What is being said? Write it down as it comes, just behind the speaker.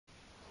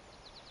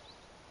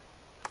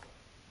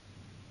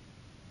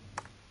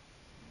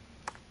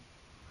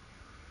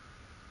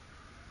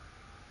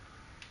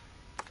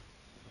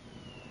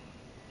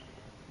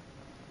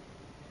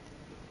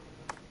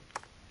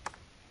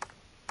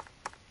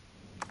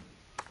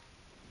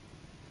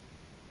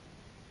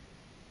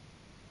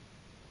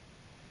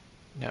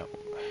No.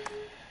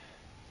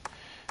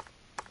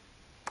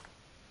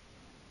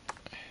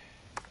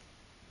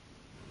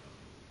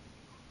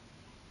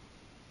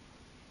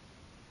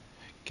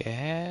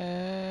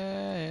 Again.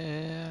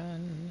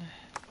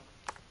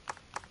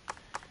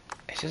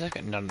 It says I've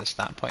got none of the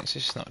stat points,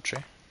 it's just not true.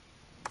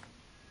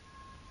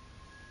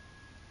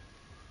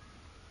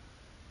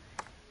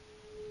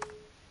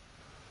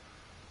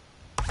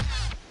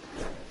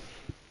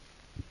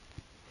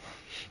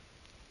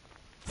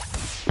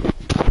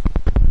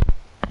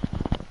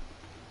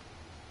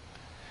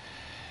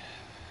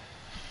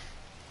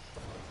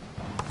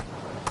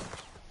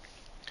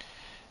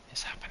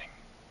 It's happening.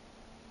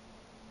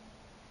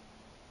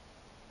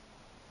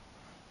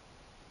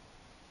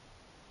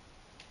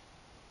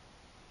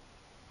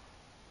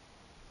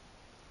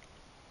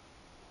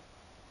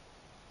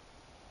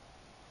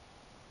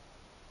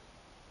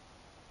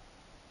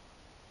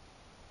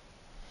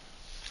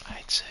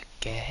 It's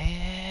again.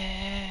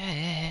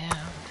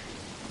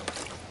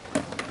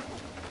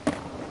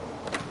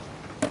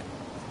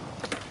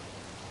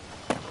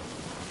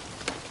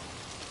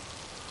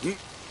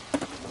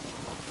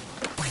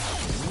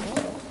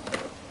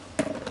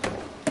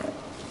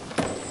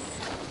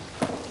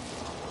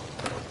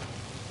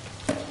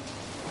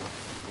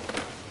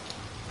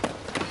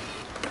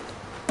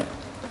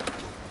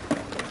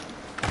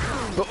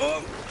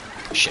 Oh,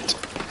 shit.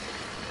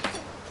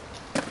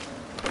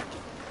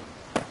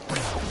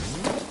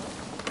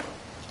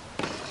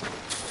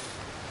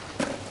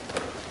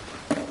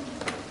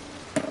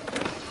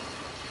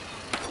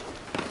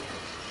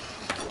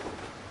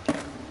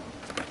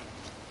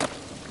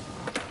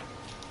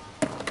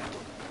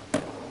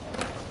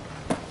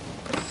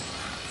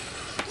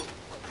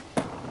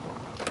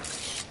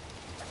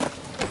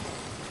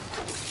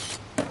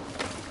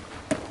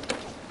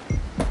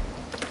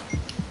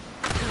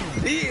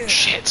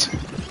 Shit.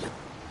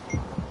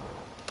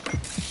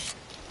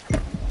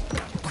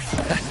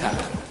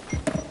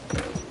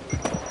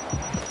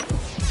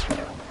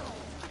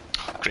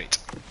 Great.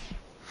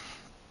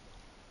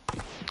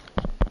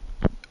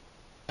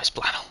 Miss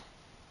Blannell.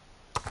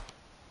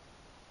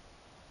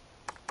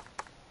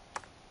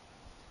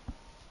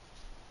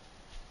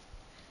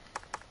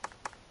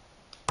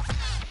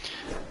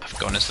 I've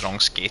gone as the wrong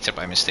skater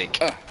by mistake.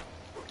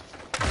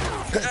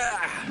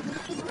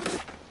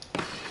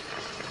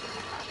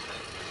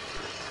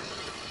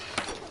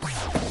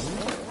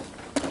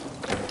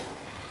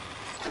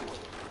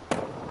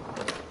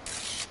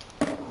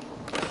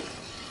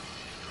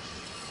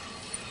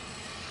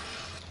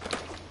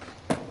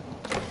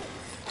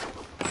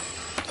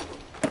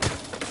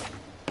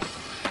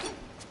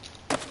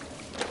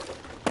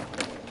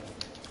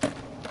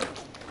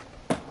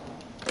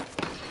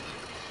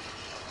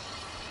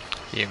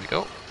 Here we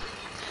go.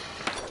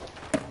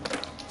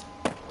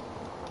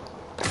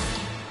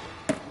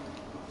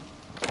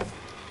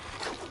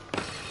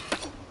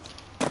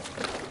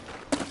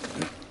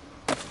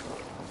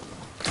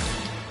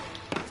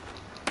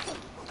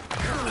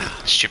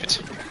 Stupid.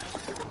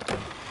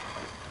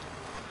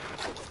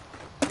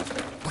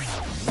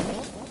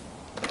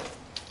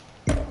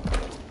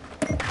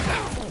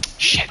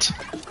 Shit.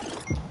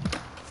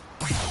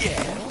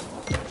 Yeah.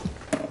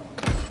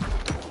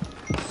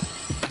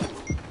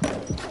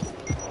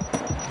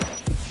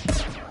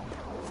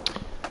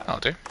 I'll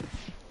do.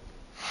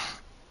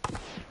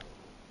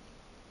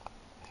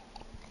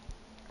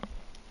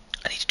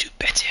 I need to do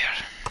better.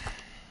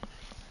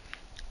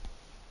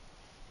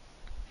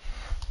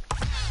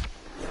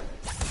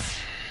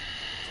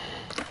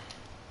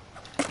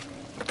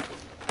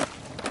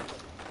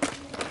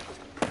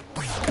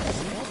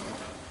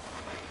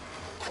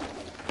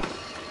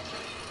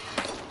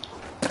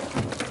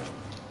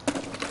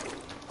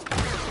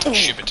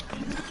 Stupid.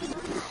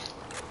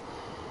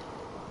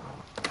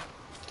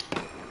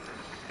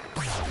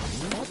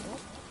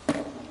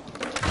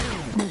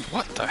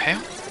 What the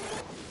hell?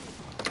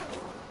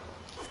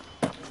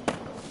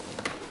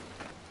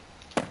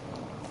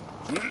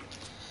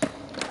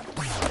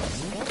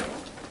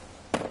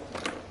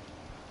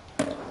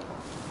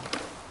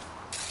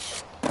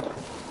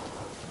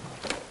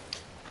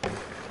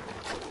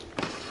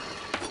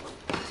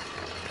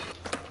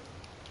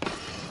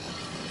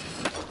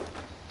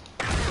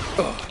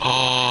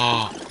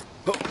 Oh.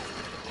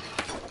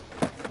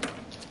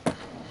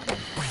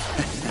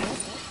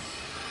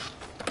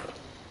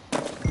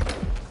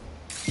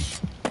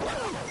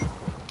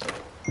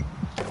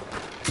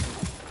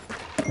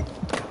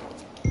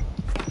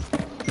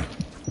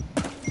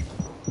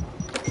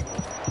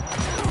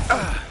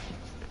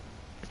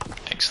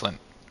 Excellent.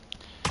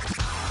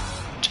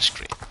 Just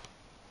great.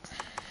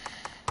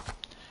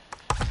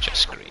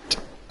 Just great.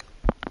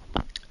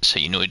 So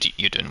you know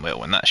you're doing well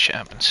when that shit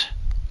happens.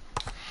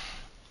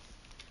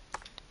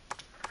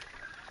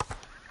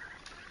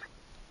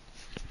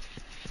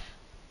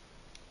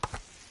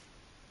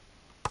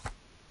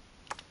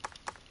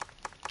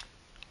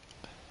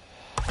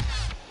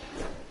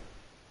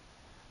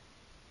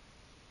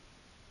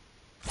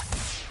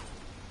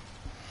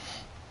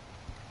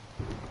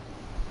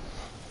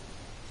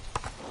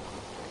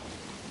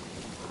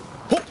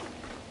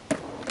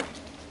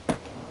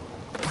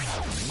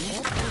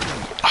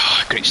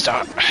 great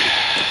start.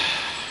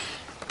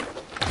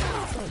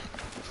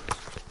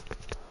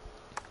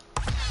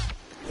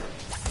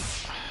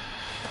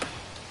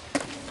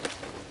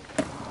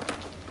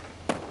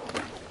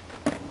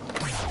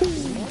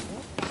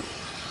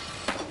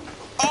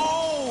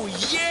 Oh,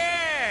 yeah!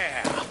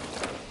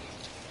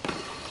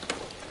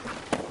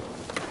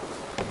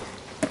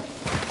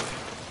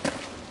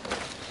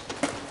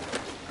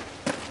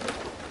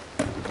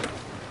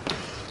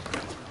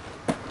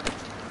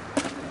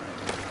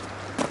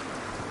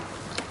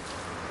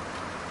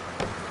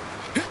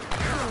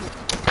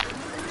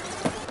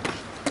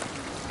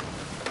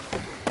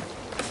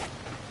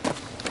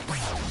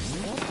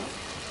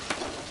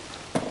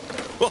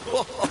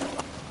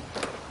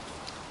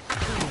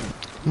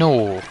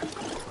 No.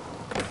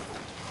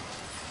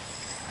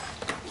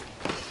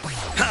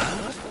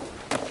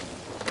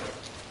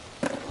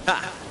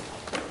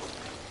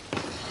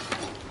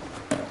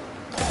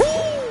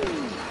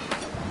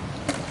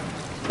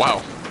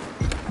 Wow.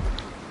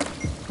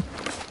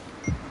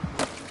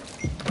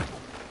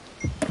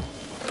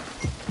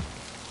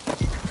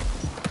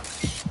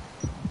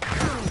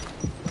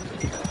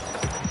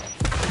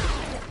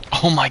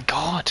 Oh my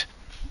god.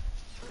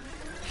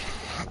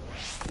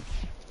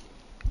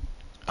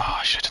 Oh,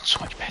 I should have done so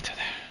much better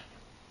there.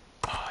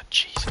 Oh,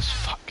 Jesus,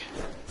 fuck.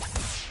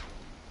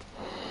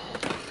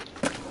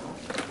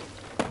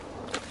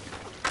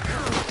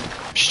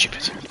 I'm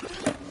stupid.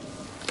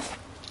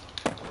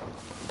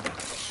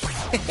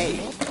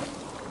 Hey!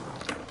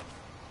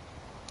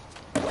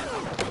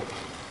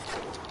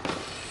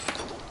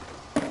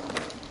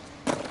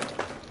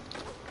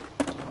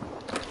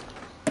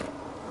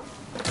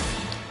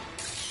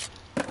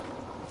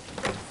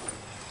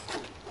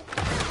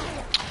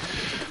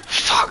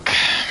 Fuck.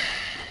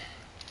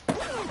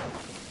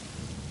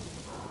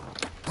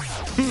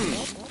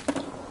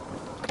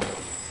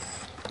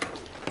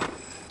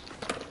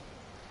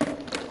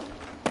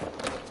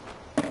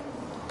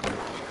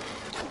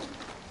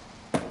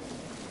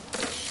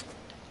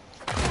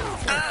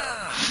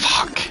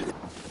 Fuck.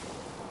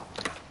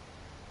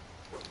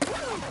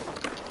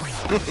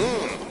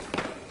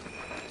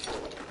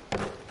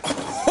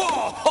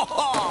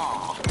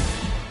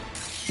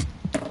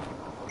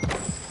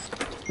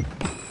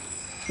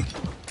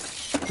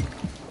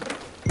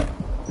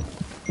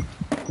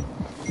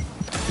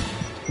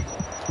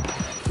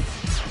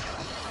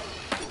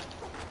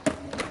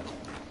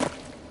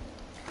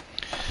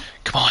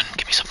 Come on,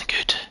 give me something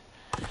good.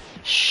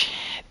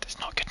 Shit, it's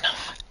not good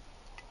enough.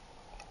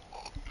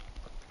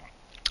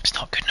 It's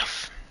not good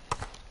enough.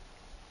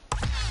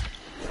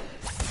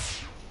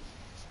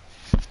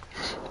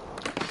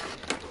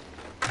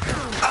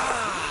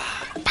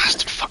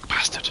 Bastard, fuck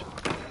bastard.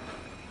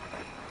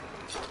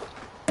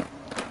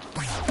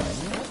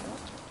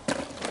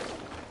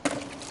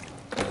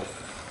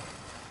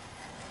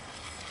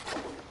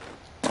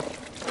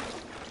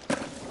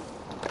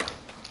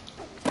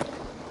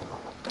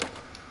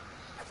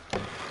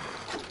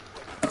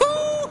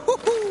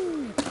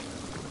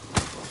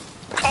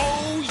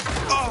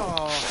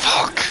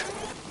 Fuck.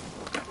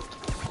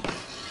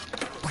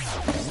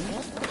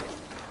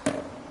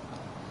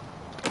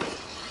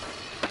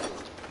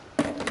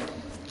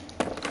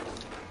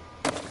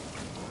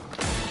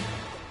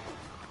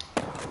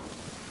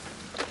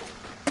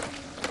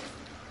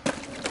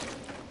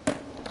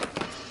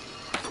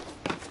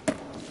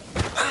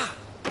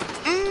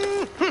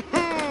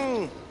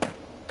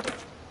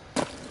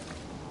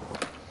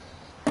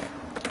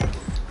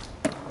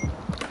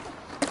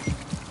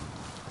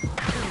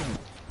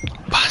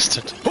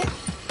 Bastard.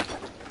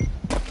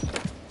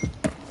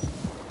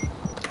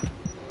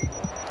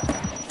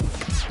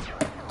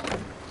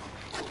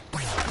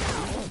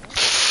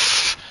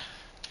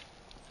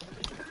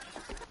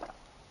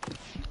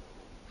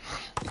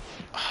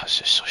 Oh, it's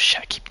just so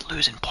shit. I keep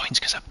losing points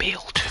because I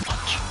bail too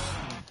much.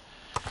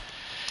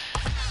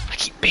 I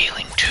keep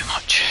bailing too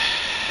much.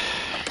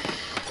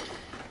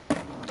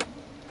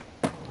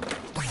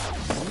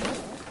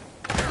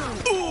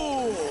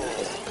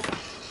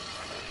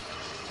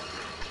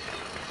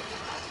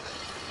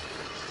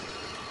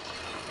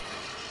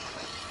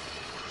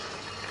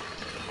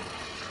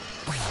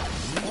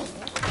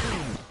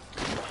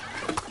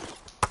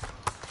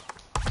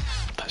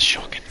 That's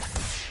shocking.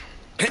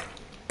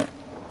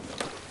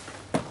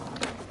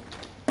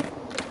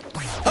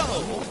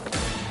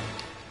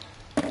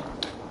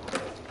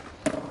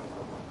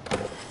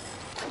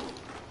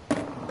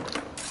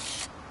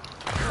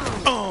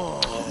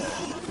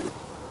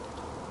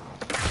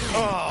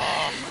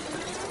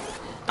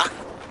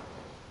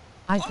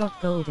 I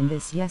got gold in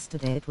this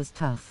yesterday. It was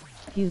tough.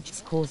 Huge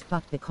scores,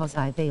 but because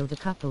I bailed a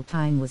couple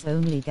time was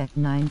only get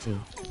 90.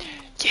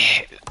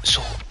 Yeah,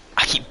 so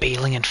I keep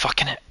bailing and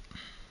fucking it.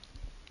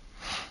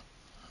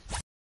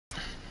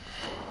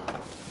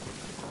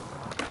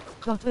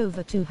 Got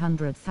over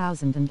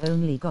 200,000 and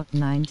only got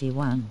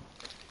 91.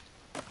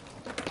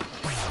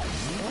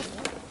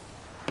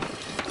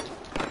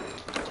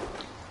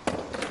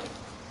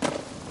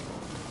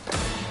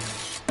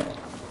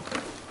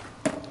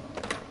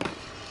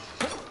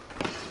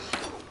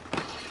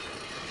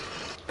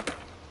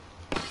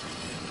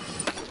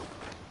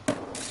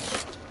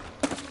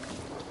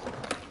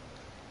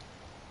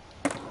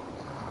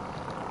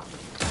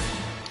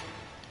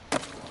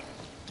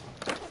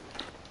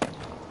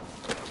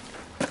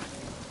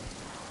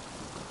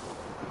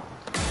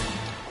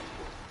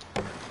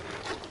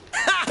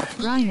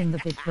 Grinding the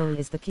big bowl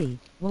is the key.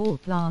 Wall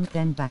plant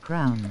then back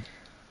round.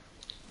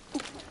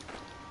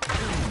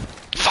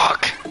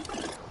 Fuck!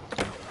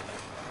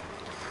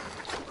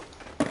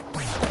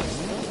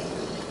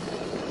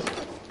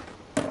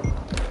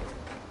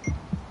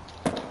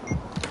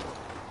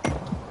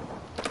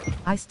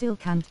 I still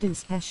can't do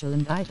special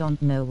and I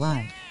don't know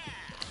why.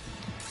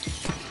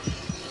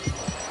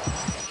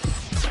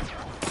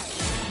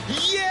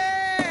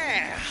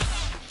 Yeah!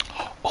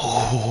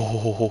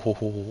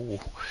 Oh.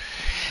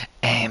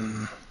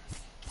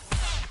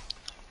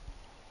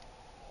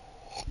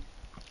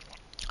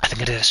 I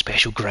think I did a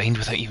special grind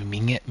without even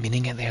meaning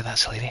it there.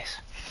 That's hilarious.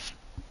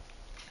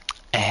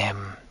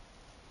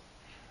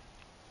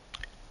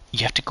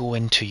 You have to go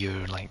into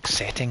your like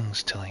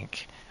settings to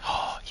like.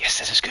 Oh yes,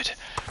 this is good.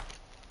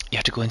 You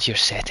have to go into your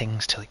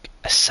settings to like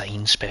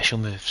assign special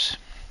moves.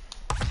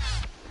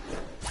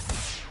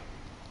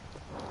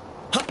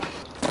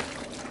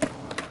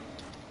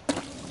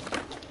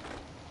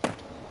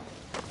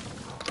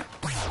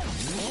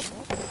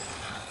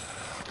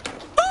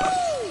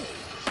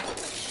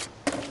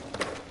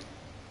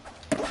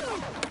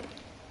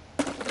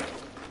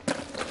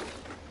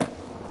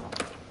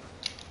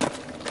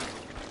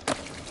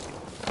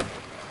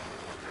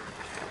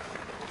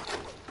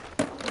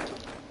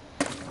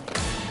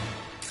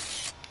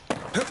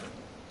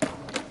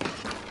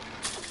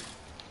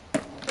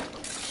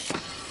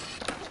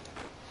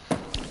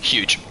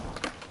 Huge.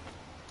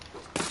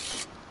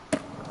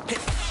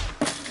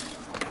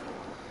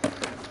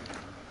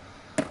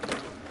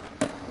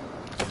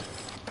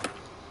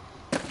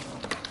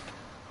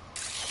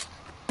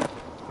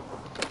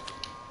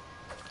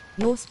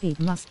 Your speed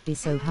must be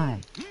so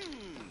high.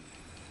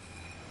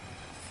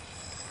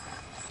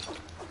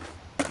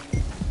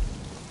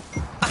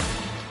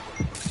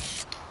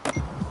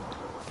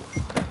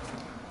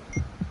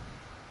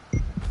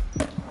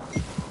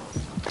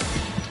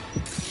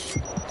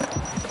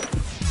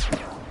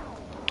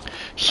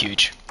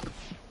 Huge.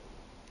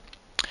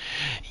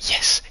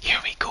 Yes, here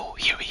we go.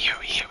 Here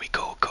we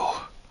go.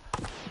 Go.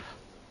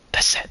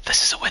 That's it.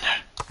 This is a winner.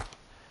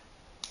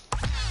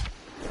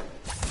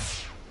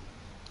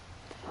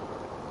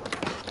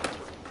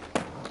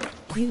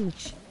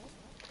 Huge.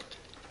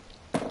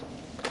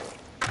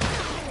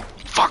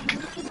 Fuck.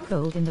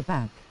 Gold in the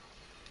bag.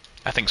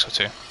 I think so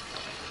too.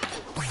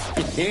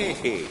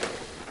 Hey!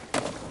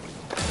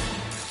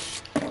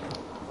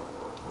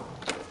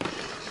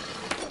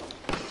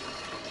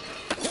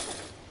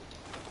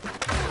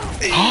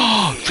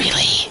 Oh,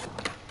 really?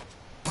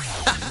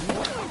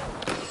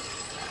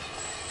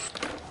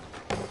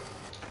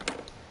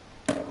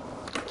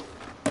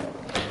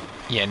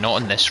 Yeah,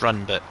 not on this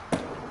run, but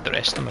the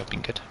rest of them have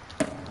been good.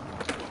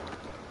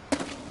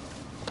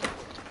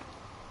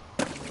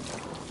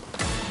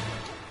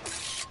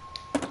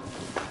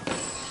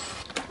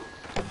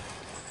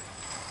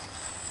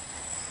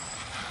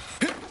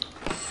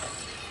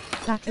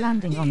 That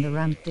landing on the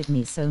ramp did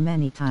me so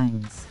many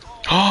times.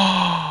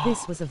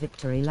 This was a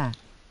victory lap.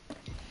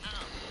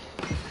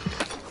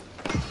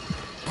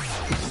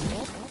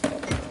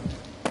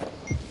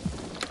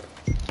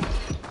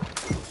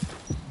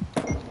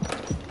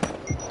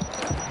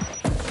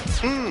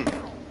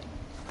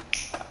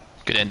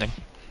 Good ending.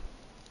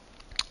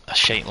 A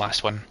shite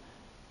last one.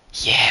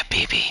 Yeah,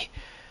 baby.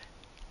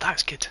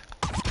 That's good.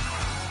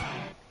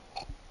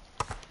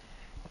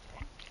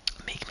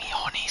 Make me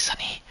horny,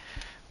 sonny.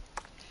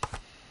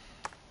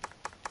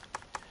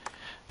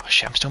 Oh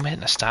shit, I'm still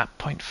hitting a stat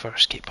point for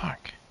skate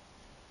park.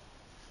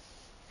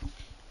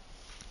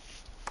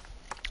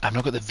 I've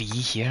not got the V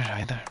here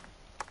either.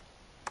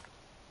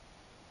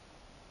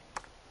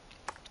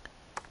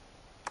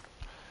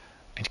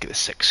 I need to get the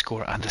 6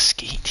 score and the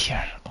skate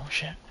here. Oh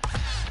shit.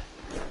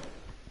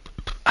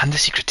 And the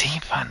secret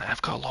team, man.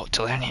 I've got a lot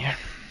to learn here.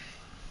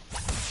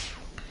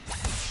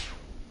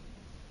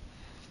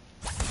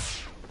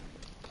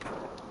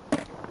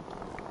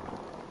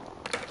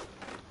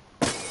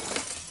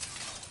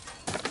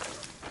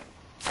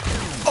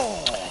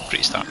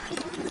 Great start.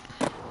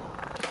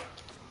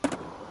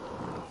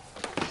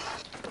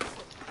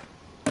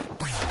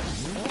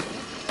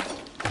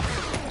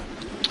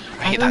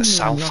 I hate that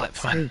sal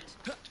flip, man.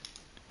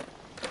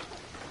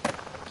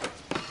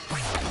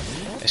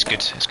 It's good.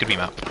 It's a good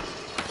remap.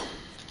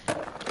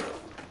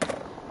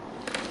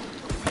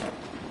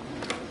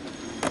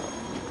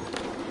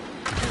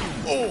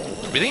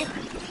 Oh, really?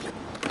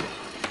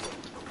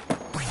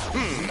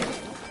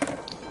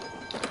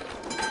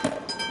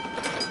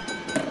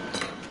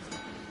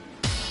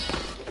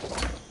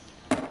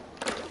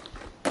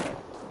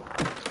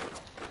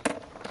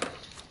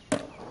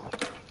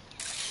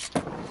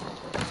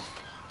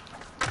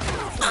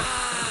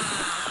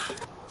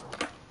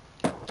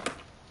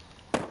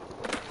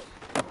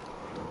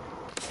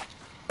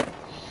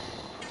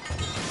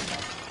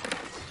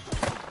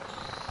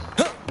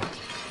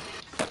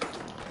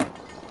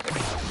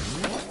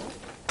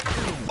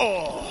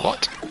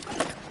 What?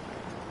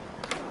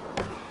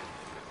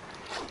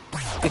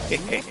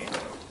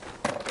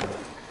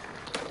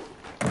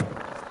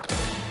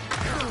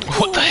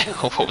 What the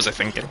hell? What was I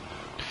thinking?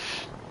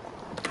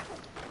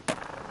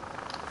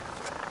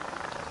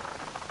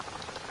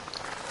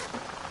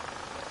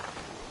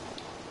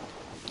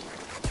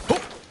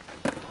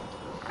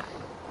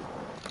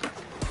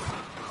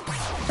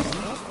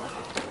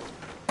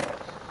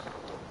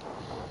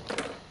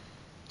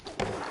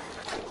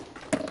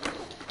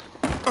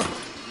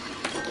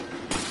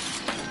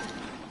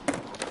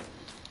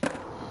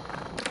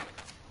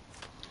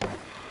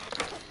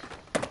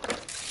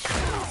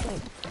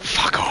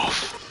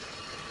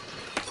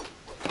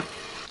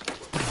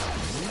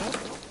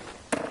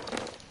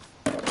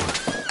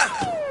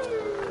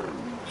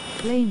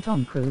 Blame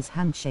Tom Cruise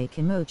handshake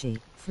emoji,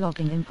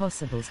 flogging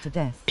impossibles to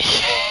death.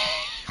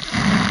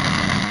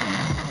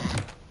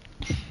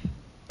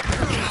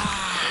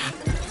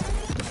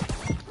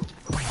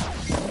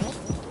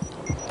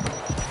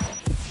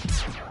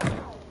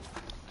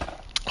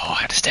 Oh,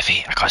 I had a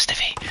stiffy. I got a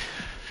stiffy.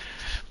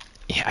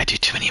 Yeah, I do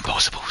too many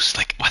impossibles.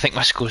 Like, I think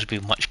my scores would be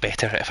much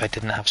better if I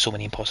didn't have so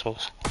many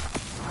impossibles.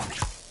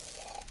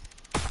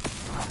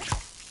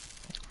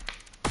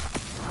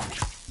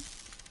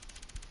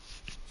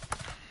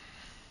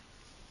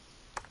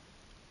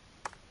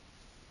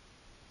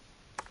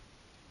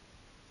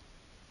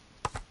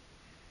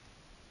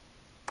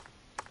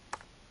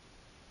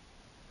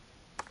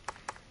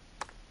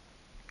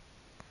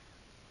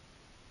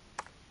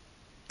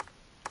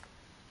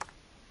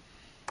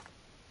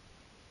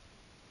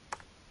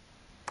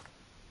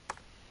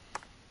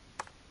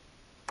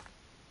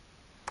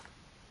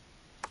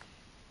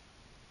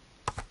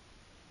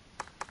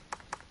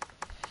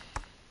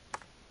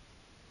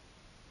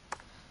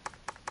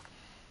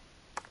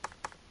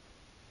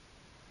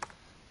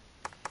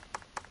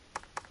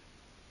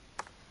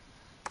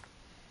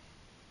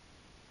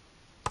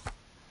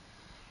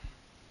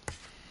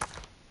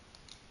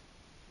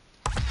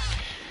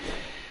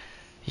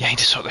 Yeah, I need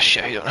to sort this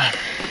shit out, don't I?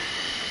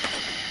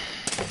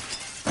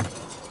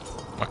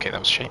 Okay, that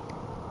was shit.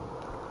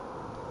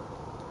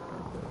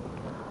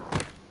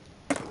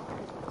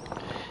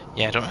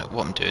 Yeah, I don't know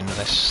what I'm doing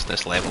with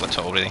this level at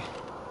all, really.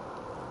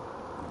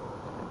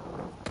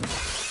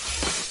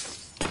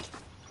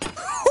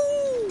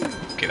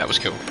 Okay, that was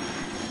cool.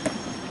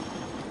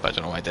 But I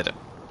don't know why I did it.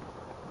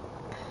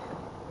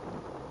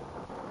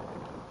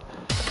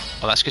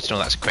 Oh, that's good to know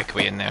that's a quick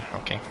way in there.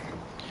 Okay.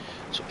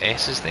 So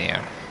S is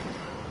there.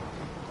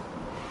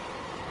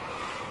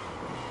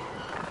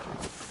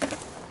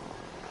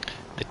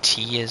 The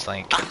T is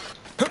like...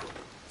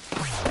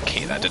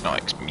 Okay, that did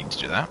not mean to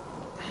do that.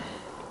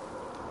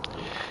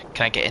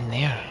 Can I get in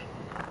there?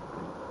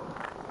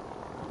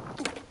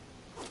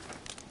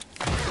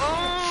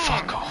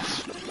 Fuck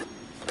off.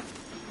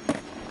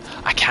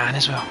 I can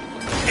as well.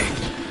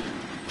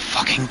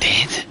 Fucking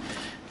dead.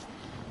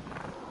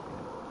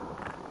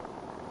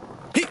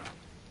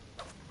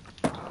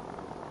 I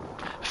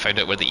found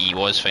out where the E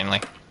was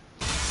finally.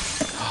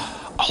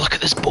 Oh, look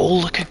at this bowl.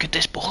 Look how good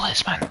this bowl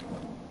is, man.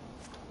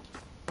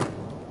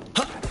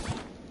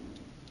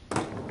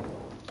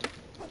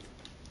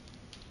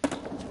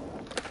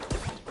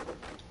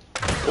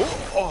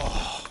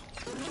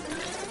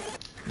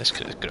 This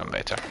could have gone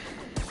better.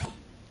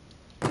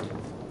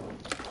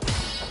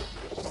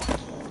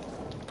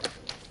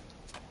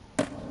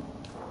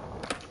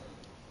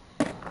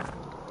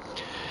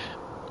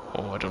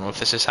 Oh, I don't know if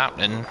this is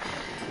happening.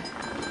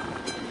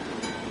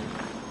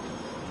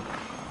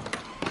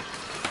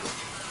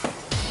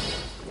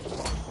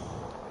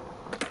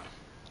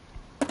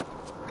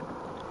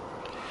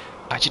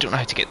 I actually don't know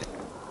how to get the...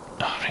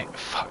 Oh, right,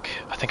 fuck.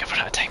 I think I've run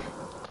out of time.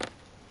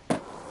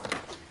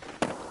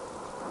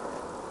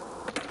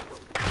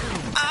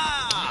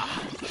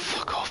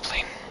 Fuck off,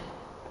 plane.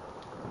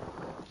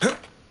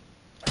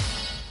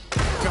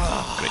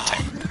 Great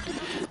time.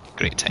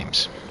 Great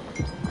times.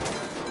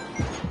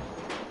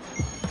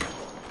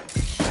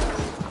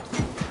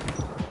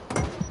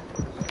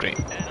 Great.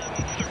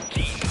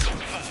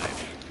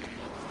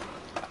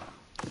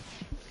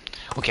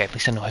 Okay, at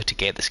least I know how to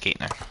get this gate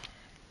now.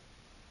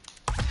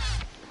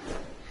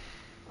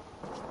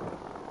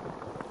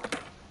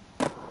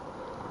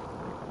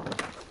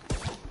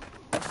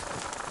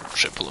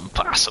 Triple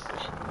impossible.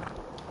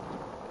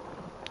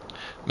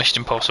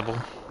 Mission Impossible.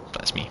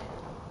 That's me.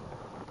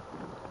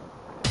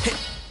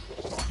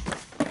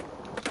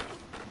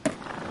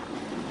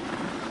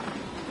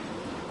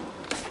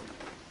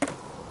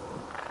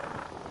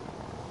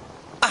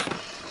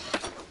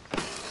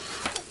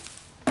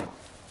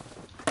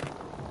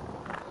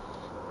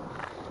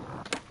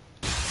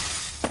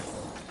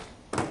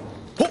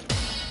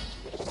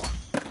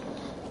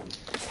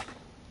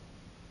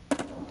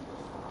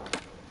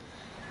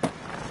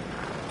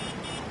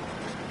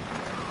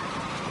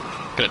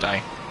 Gonna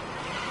die.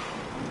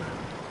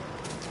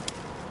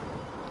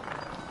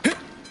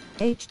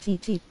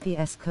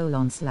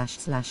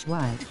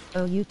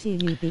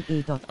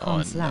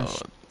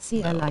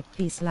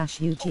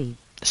 https://y.outube.com/clik/p/ug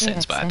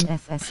Sounds bad.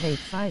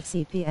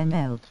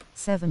 AXNFS85CPML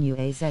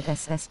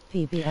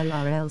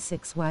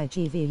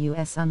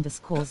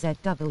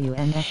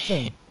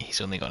 7UAZSPBLRL6YGVUS_ZWNFJ.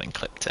 He's only gone and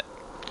clipped it.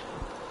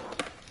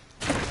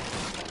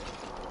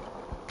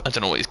 I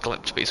don't know what he's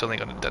clipped, but he's only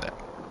gone and did it.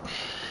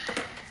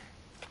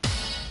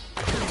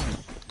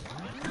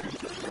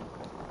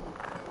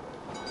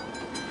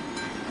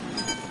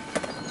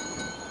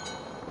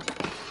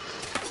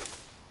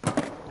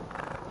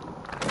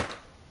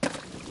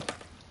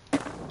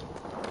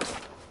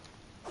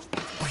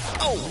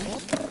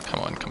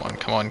 Come on, come on,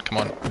 come on, come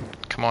on,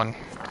 come on.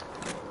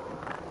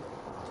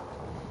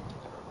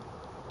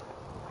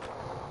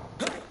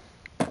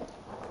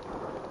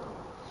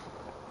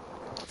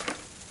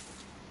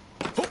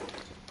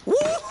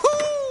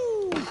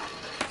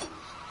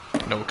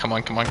 No, come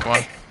on, come on, come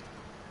on.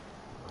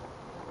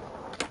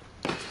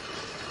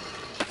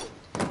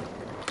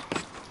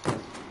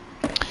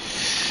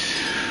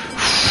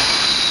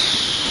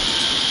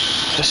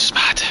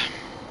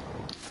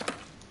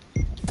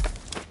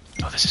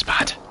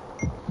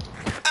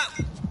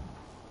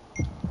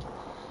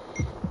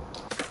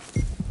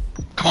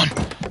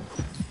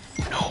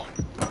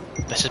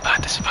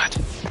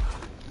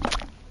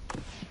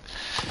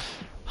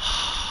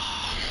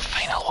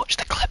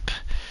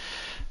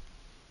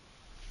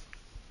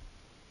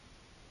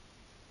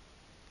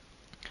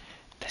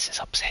 This is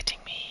upsetting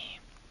me.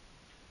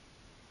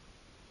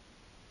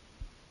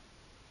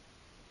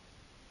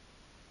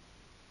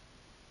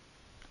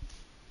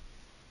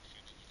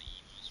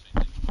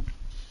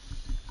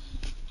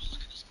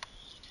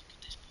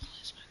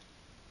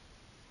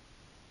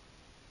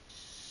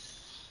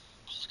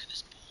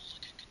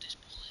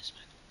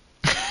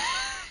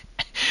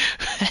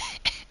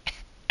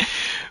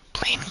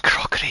 Plain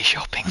crockery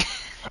shopping.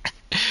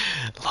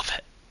 Love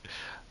it.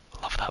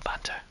 Love that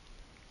banter.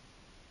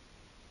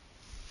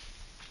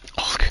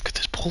 Oh, look how good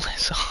this bowl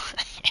is.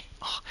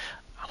 Oh,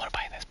 I want to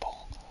buy this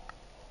bowl.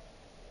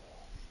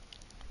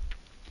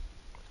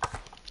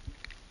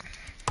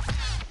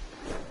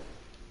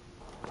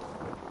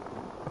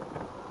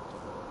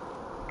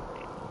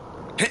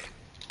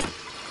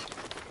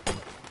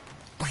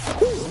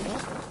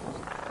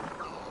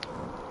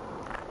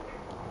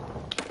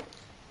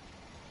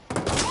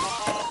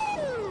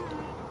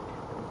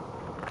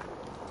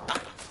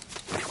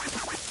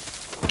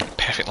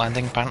 Perfect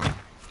landing, apparently.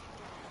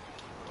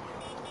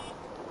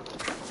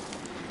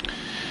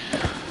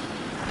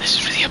 This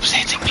is really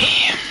upsetting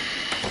me.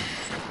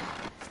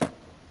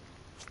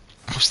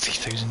 Almost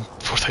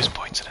 4,000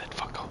 points in it,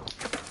 fuck off.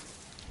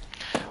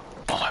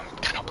 Oh, I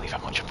cannot believe how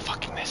much I'm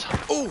fucking this up.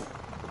 Oh!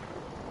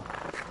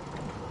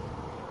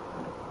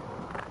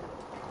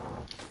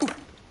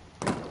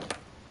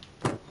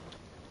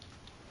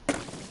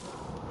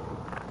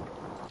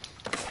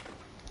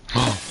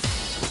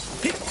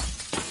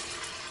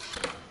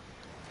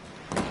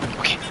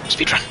 Okay,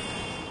 speedrun.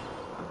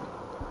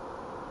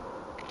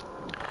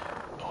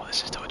 Oh,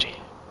 this is dodgy.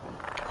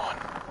 Come on.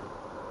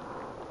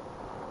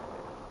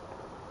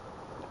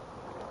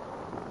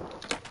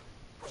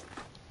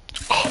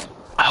 Oh,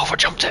 I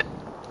overjumped it.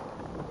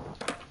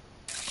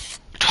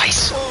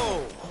 Twice.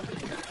 Oh!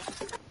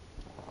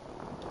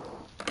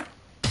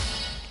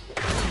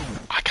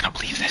 I cannot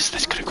believe this.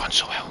 This could have gone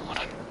so well. Hold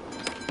on.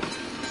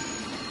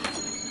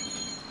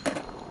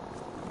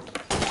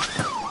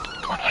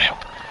 Come on, hurry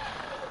up.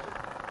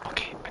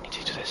 Okay, I need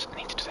to do this. I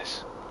need to do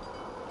this.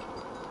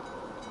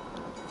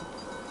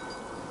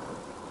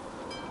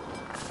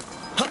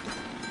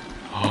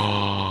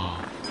 Oh.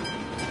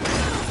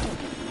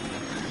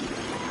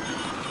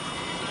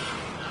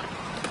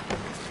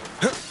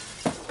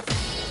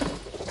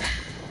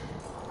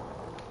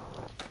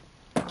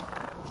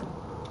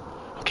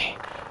 Okay,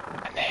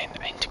 and then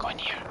I need to go in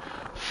here.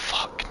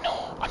 Fuck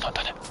no, I've not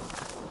done it.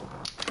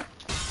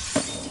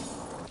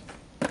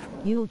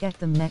 You'll get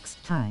them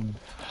next time.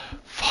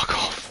 Fuck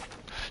off.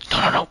 No,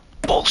 no, no.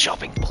 Ball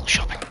shopping, ball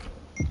shopping.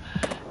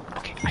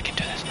 Okay, I can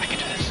do this, I can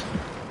do this.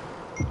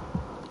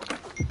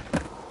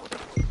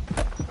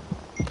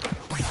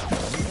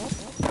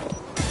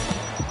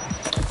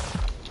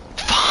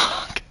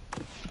 Fuck.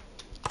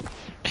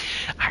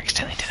 I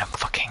accidentally did a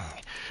fucking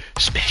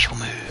special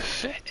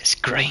move. It's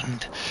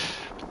grind.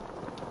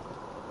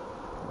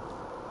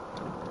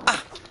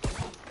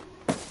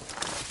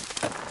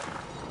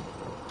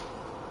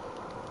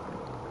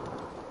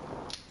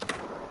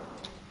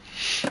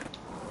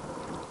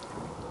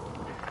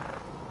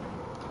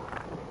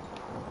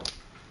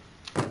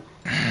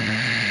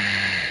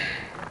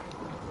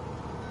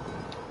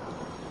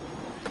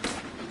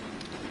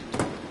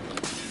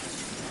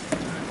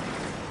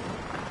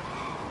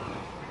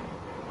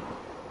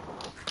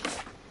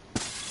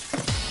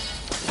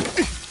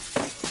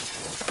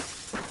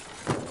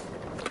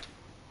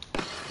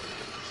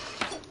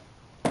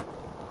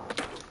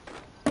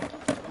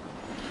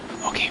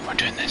 Okay, we're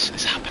doing this.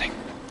 It's happening.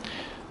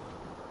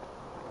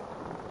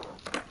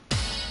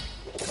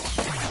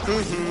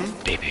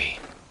 Baby.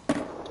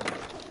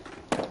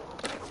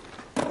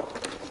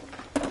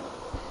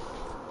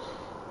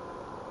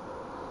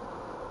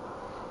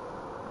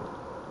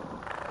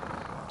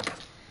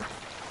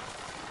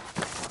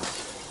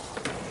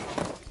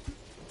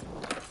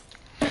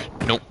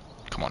 Nope.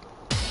 Come on.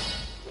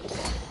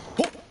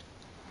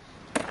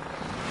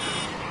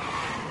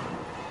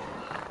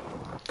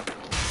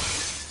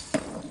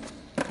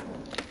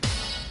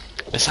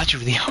 It's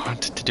actually really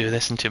hard to do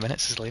this in 2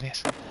 minutes. It's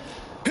hilarious.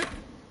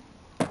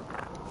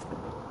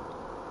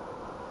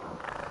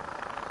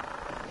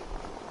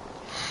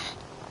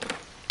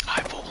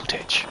 High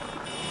voltage.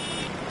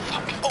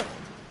 Fuck. Oh.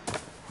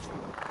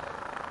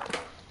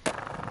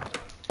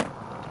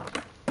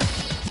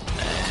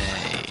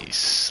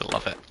 Nice.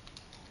 Love it.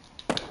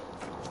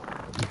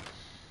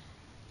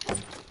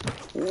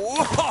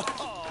 Whoa!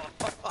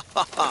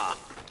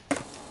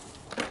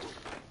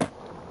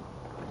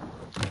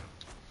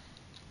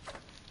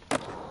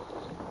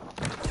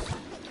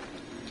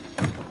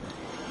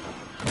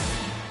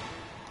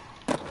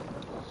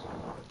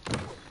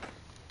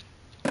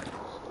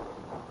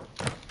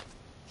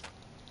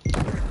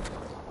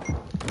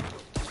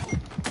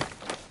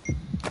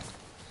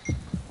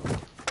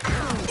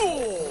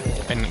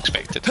 I didn't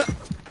expect it.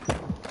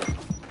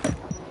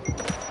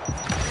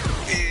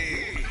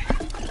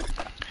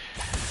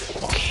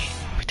 Okay,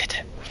 we did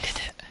it. We did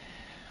it.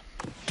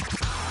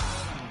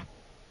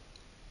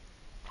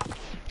 I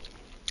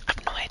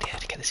have no idea how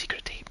to get the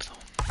secret tape though.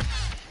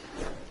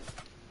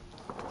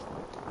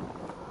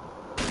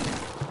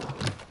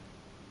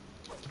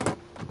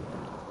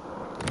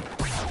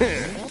 Oh,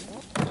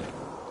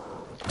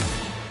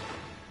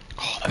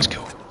 that's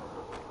cool.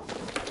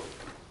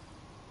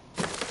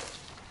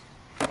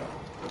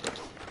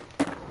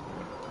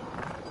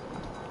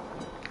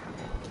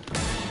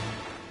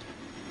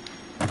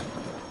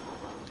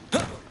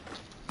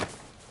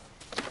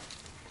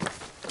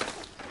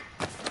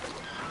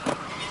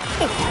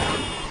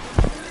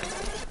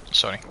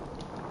 Sorry.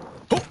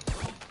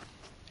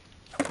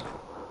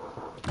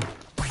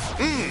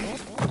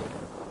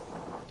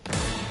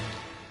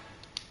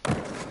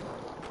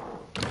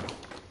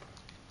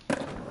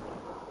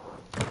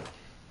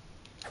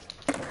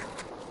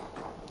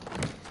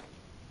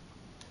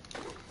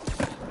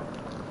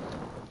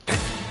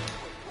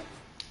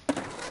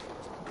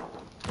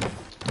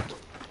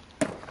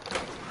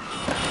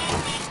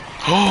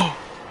 Oh!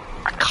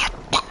 I can't.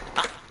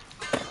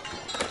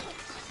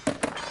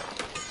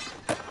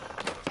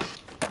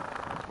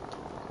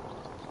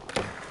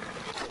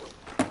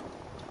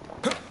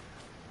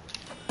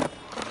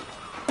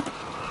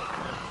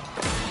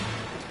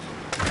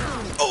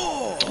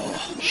 Oh!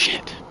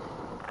 Shit.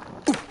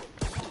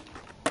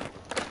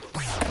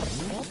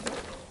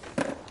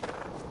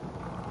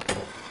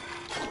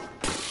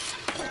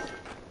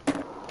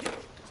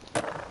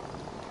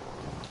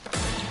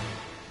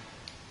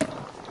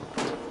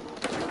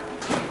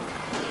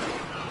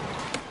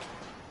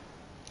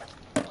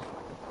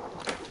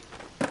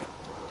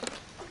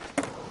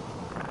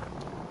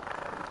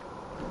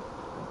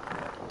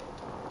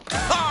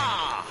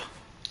 Ha!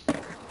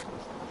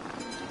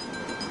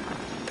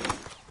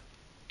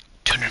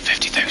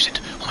 250,000.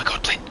 Oh my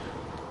god, plane.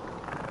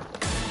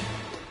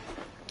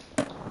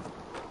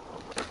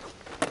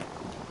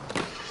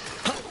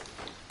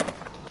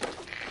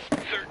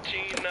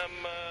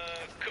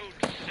 Code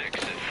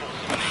 6 at full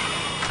speed.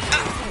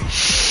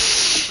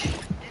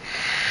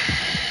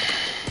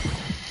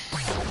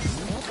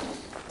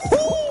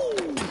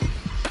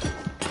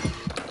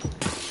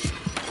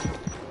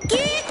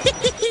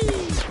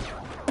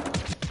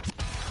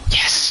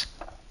 Yes!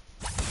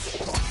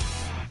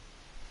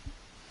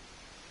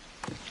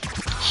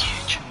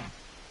 Huge.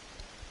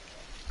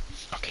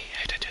 Okay,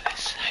 how do I do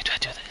this? How do I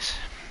do this?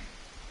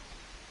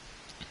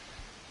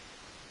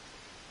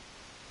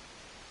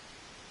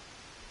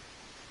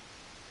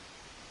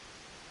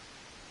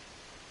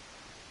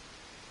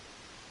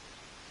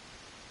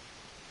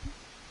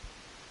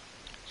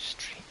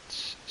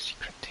 Streets,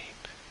 secret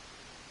tape.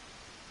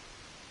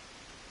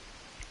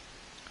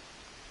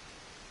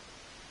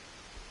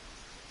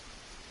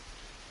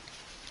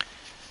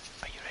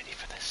 Are you ready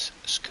for this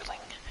schooling?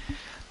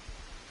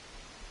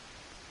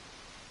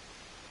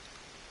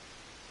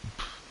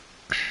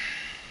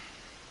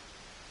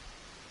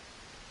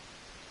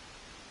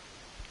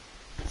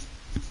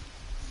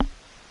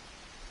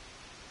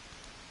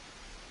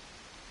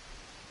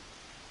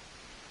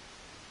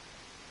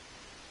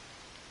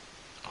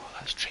 Oh,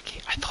 that's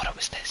tricky. I thought it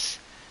was this.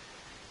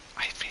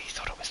 I really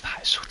thought it was that.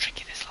 It's so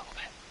tricky, this little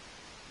bit.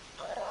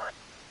 Oh,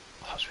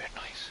 that was a weird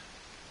noise.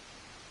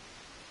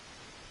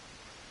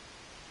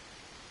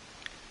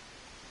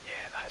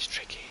 Yeah, that is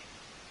tricky.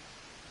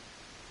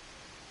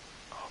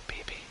 Oh,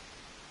 baby.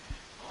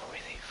 Oh,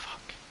 really?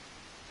 Fuck.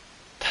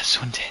 That's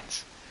so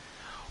intense.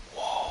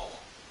 Whoa.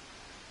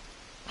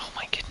 Oh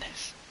my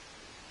goodness.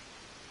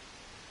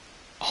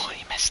 Oh,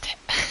 he missed it.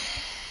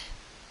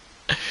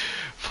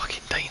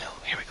 Fucking dino.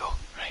 Here we go.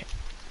 Right.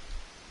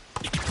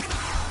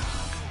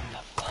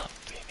 Level up,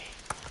 baby.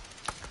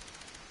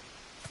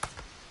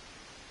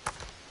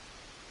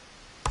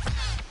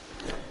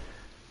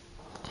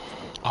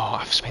 Oh,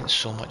 I've spent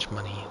so much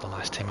money the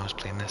last time I was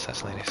playing this, that's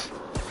hilarious.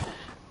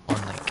 On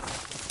like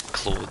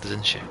clothes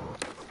and shit.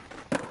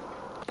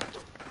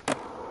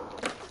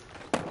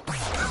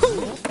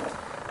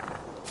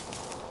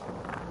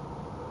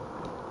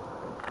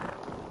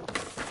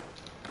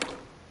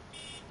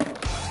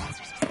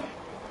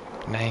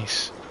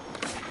 Nice.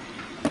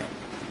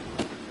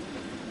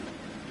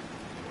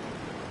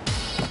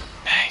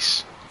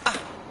 Nice. Oh,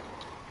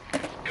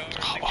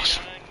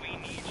 awesome. We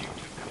need you to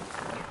code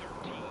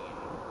 13.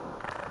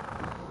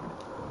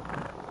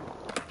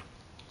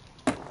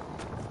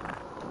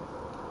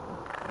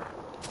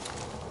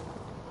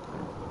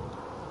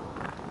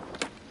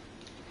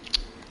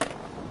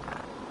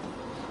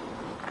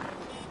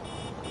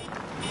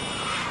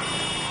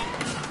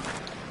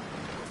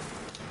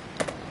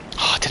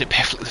 Oh, I did it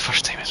perfectly the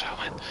first time as well,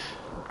 man.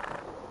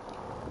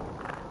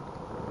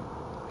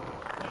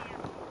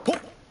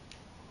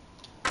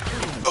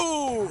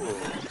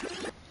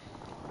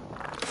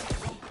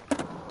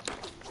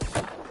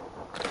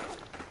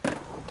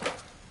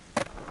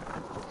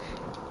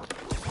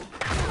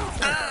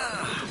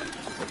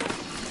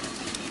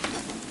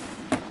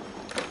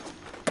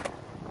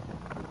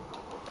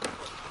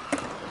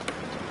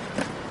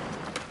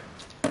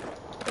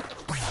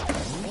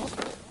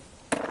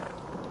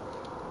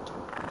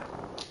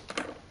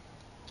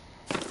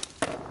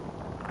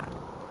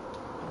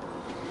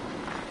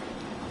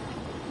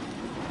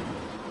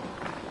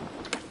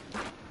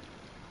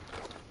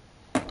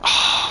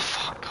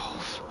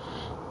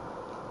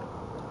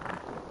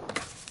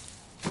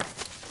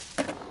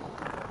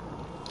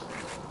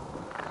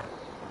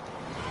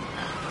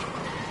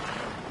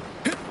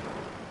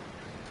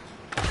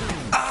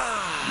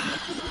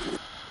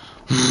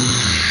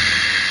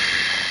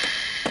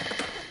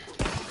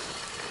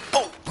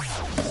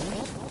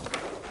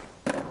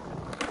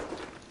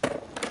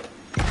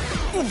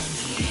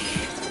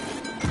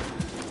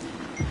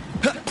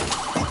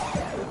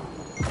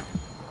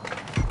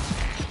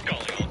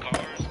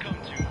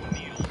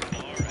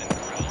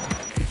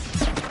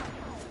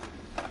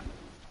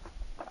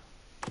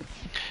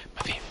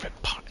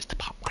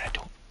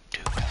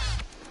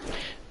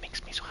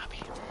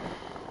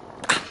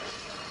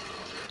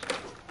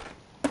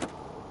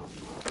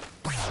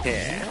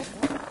 Yeah.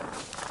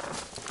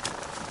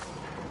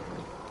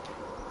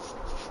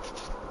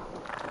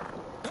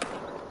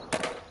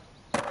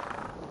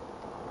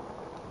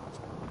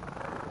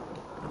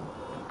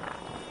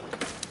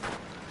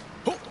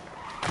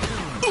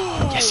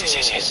 Yes, yes,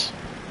 yes, yes.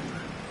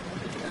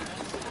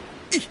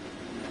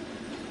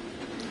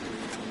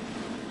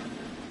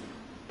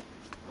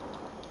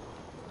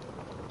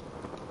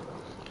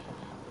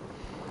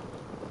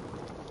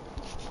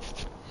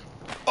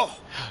 Oh.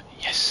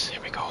 Yes,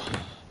 here we go.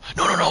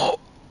 No, no, no!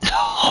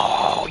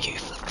 Oh, you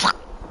fuck!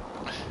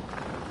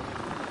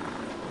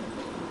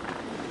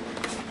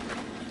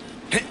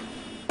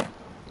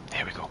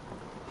 There we go.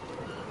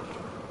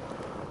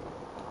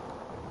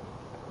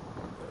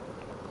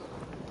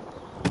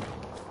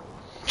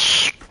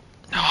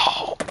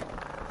 No!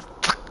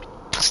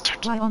 Fuck,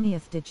 bastard! Why on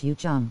earth did you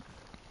jump?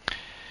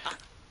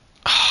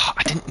 Oh,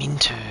 I didn't mean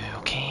to,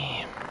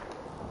 okay.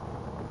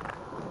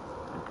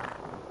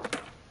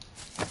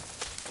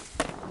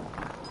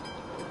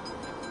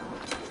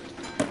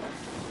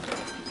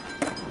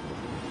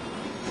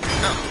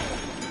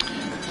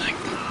 Thank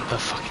the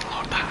fucking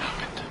Lord that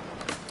happened.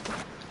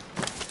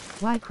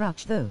 Why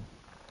crouch though?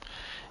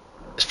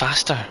 It's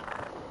faster.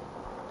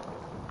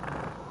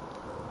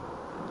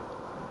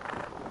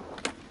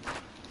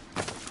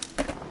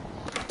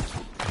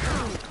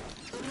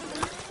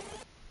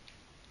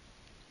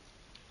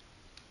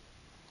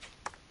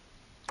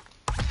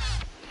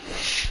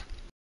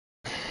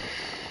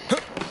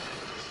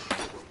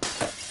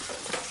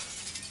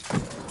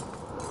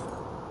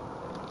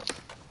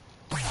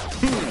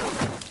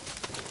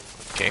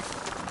 Okay.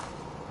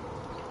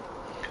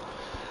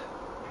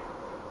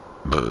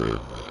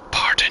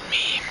 Pardon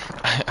me.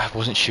 I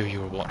wasn't sure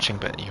you were watching,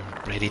 but you're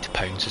ready to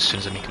pounce as soon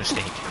as I make a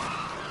mistake.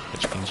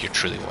 Which means you're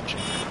truly watching.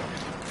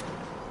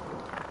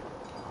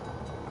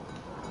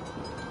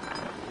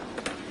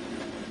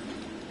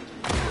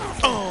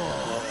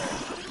 Oh,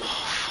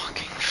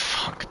 fucking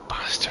fuck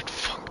bastard,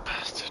 fuck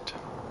bastard.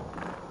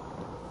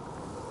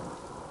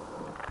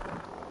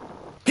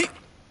 I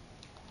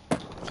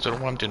don't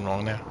know what I'm doing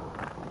wrong there.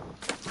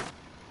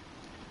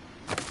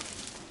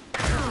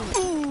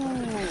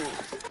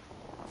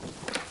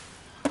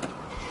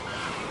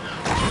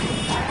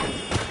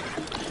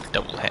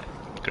 Double hit.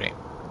 Great.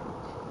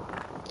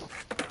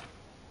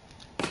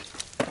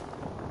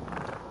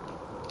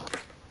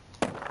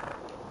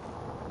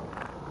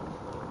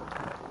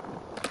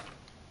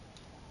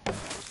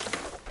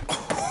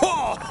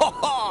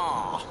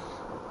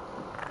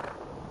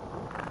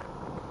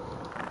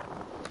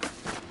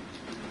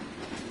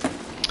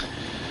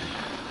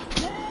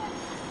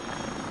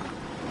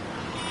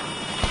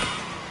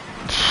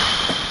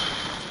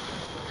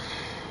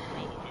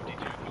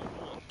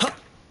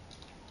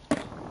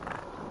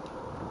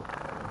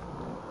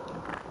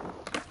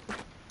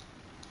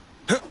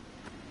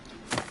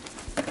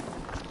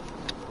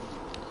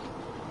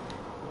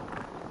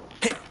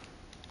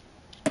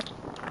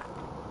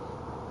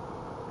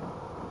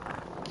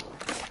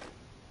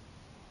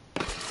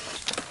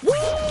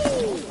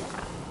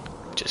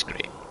 Which is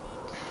great.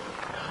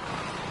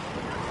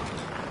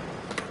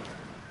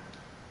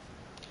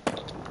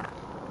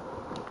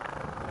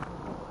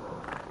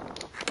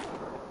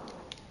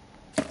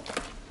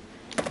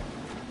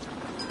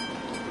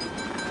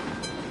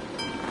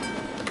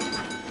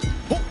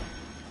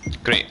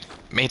 Great.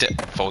 Made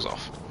it. Falls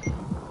off.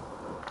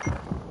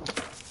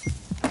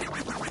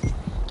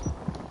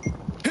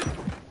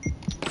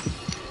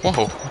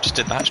 Whoa, just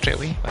did that straight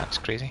away? That's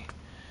crazy.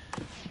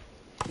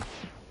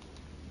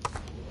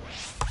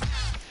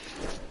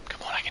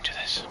 Come on, I can do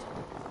this.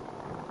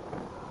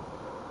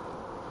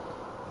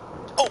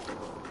 Oh.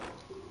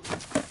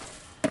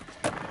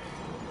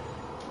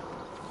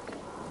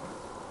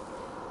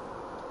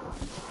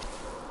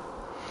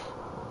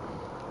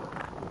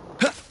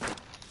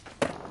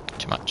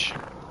 Too much.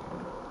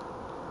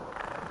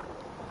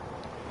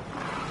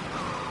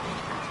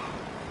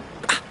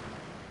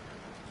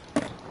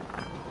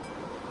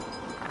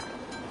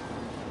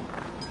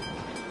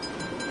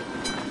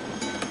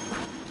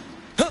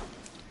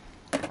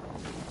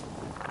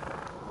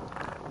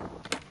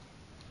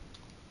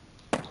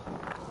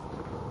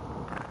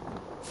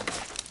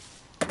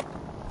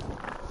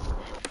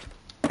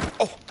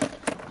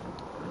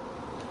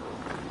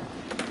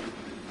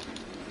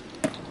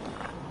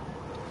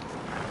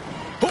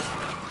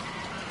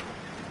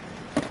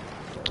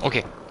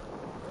 Okay.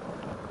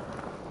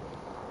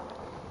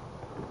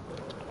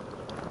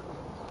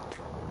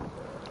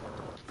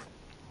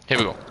 Here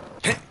we go.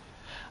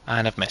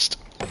 And I've missed.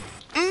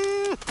 I'm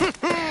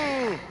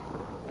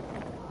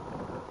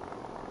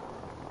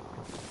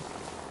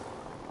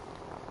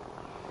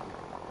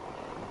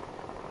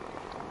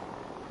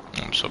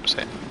so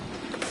upset.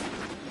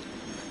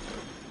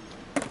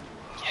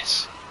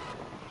 Yes.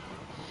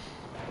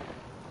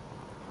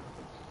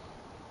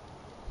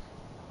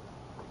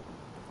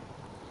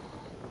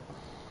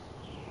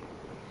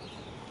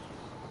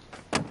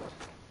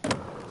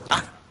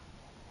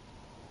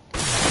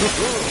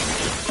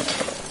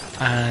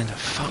 And I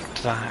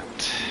fucked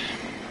that.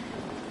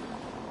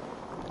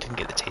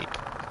 can get the tape.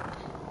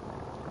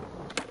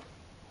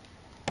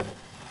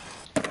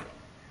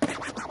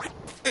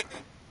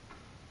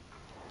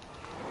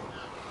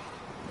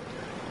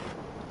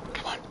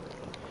 Come on.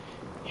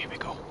 Here we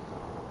go.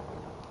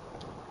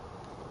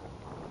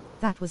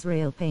 That was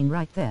real pain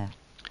right there.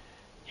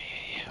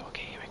 Yeah.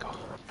 Okay, here we go.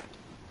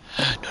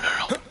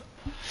 No.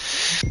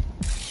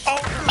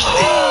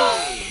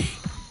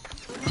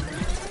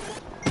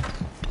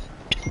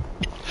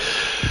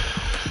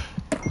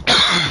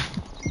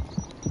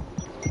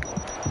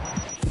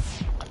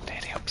 I'm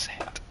very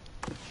upset.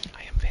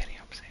 I am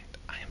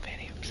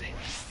very upset.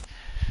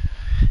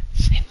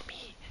 Send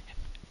me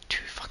to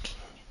fucking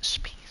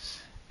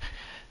space.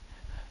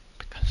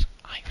 Because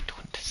I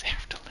don't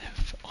deserve to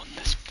live on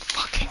this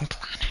fucking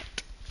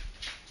planet.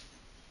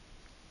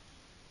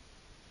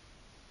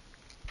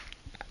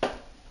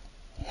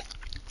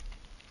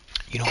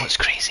 You know what's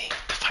crazy?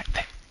 The fact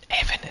that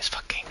Evan is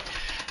fucking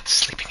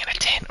sleeping in a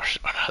tent or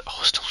a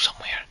hostel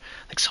somewhere,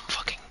 like some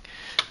fucking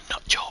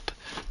nut job,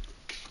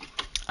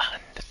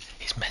 and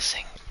he's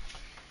missing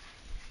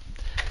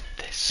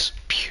this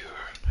pure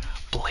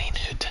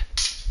Blainehood.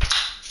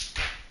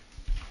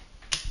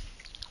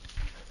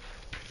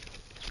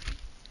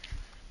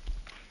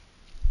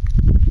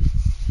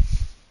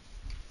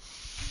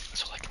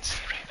 That's all I can say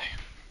right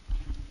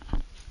now.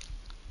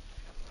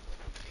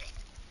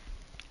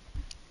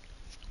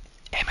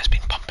 Emma's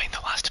been pumping The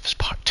Last of Us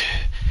Part 2,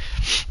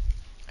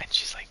 and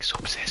she's like so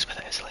obsessed with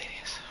it, it's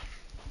hilarious.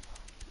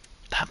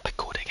 That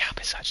pagoda gap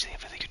is actually a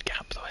really good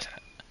gap though, isn't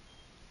it?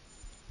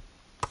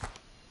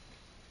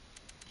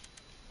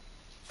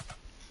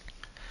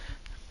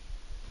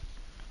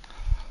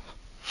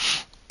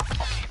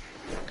 Okay.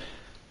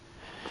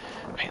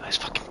 Right, let's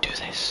fucking do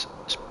this.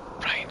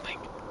 Right, like,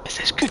 is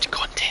this good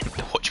content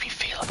to watch me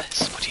fail at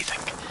this? What do you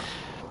think?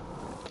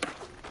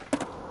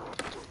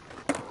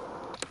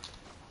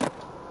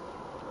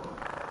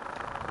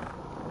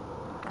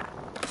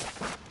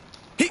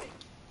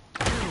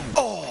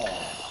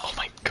 Oh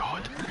my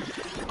god.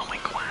 Oh my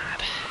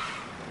god.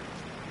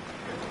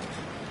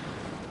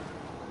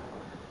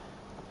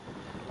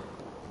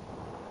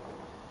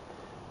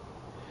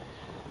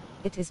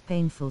 It is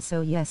painful,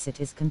 so yes, it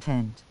is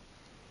content.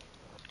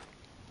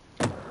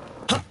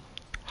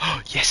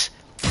 Yes.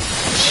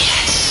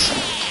 Yes!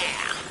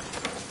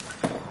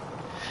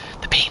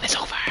 The pain is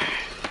over.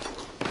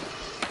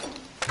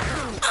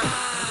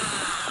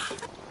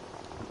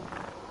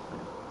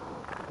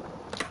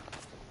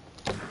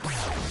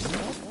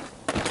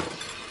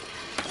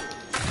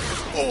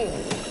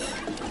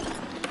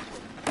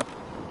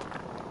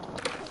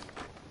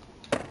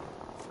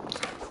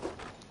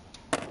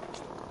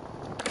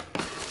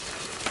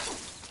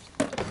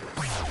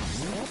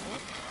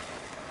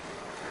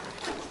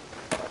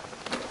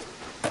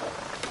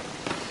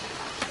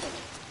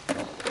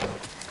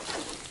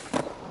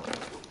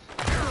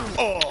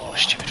 Oh,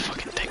 stupid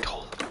fucking dick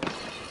hole.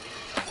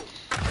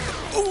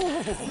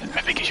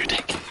 How big is your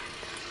dick?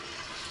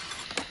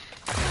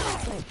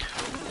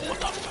 What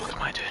the fuck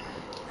am I doing?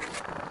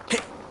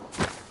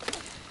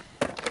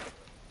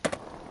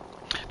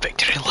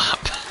 Victory lap.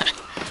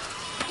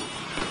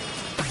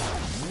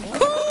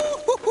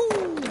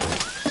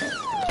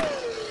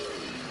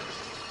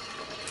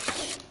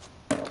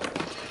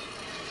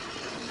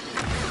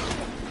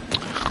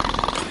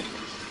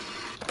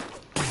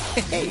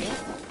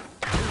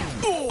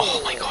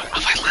 Oh my god,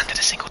 have I landed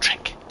a single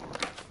trick?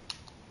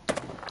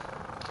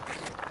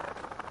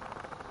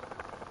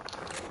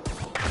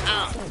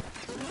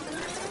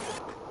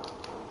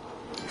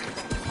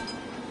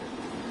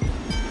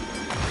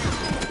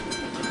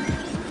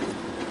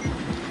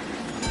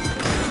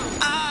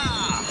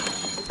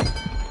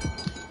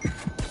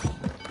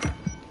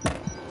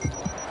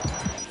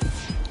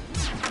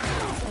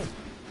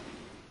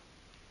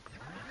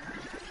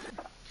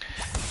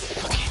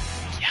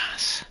 Fucking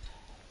yes.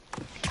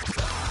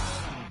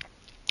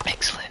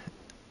 Excellent.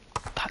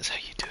 That's how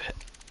you do it.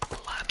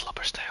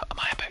 Landlubber style. Am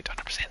I about to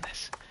 100%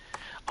 this?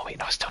 Oh wait,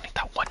 no, I still need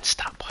that one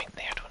stat point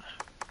there, don't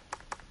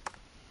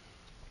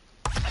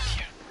I? And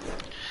here.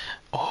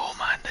 Oh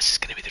man, this is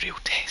going to be the real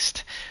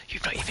test.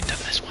 You've not even done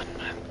this one,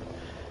 man.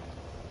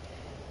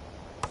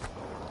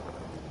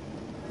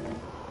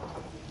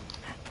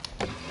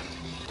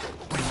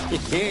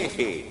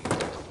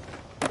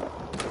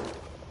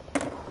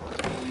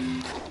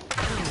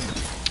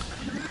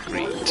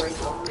 Great.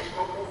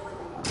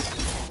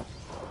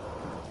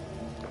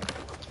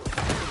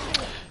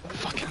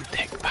 Fucking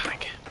dick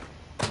bag.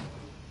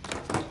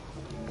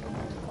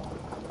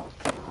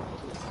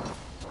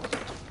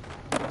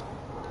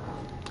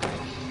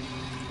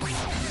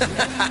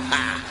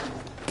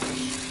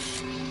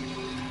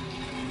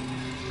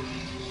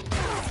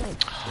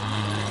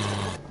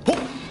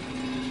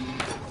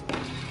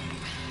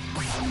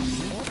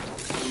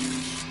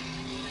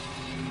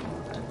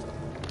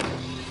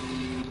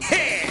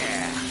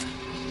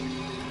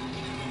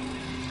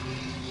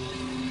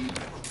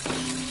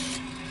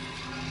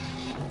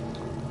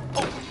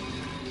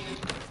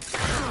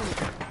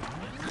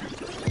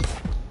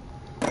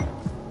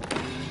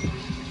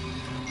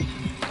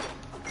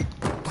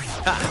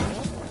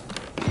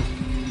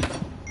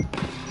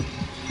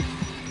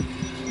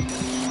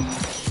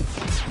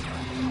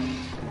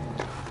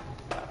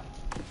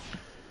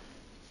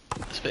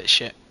 That's a bit of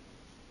shit.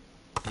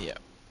 Yeah.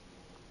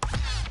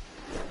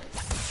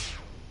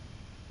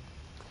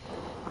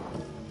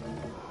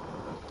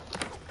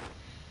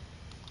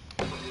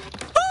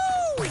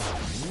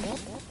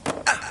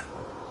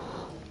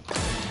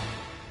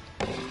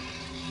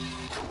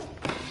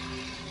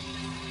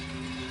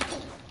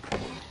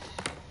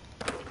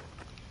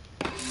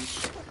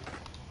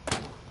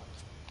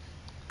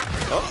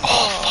 Oh,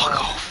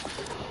 fuck off.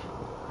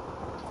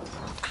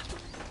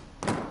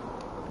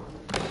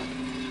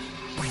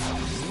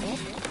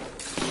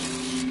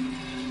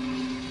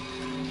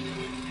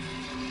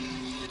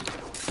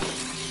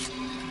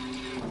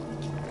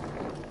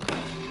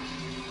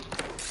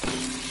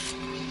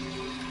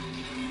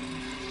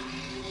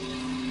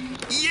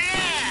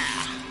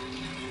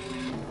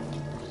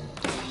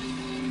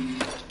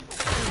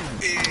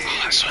 Oh,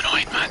 that's so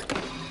annoying, man.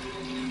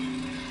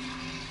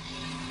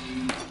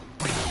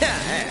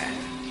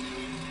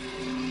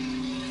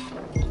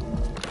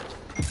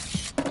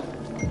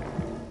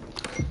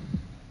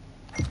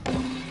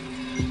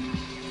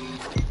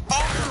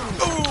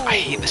 I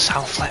hate the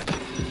sound flip.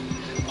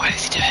 Why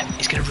does he do it?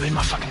 He's gonna ruin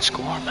my fucking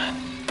score, man.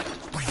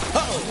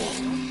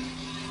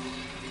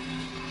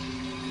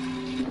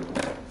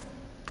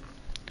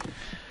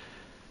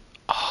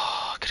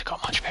 Oh, I could have got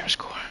a much better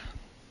score.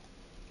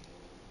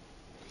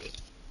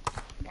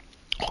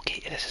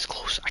 Okay, this is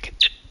close. I can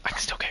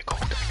still get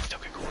gold. I can still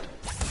get gold.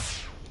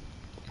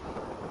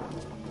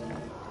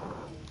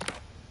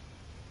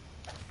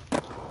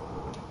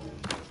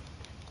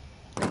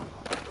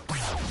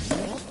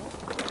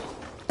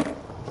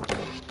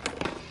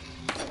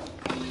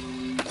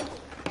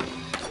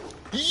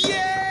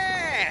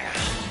 Yeah!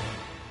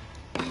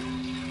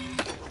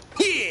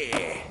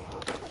 Yeah!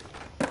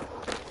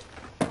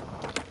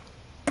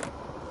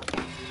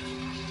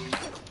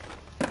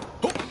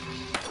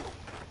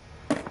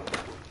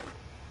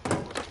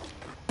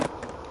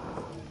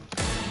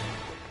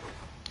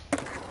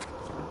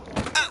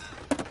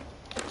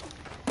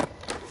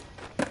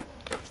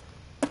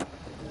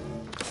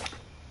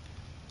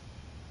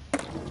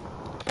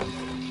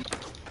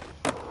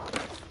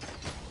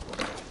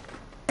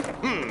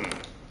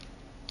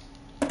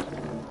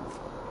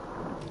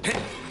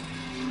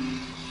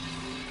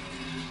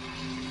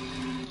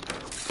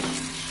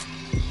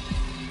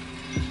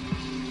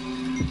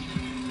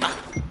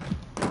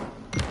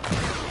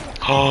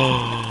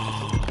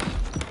 Oh.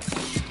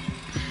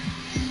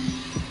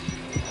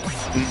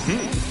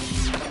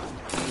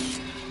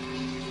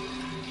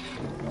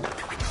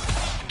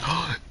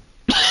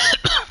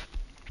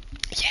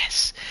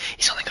 Yes,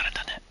 he's only gonna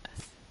done it.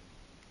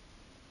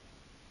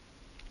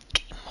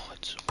 Game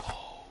modes.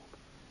 Whoa.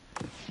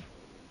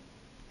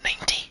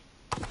 90.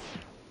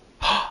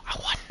 I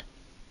won.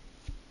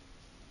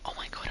 Oh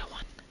my god, I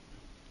won.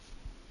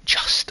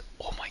 Just,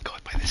 oh my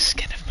god, by the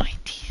skin of my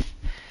teeth.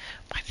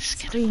 By the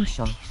skin of my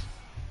Screenshot. teeth.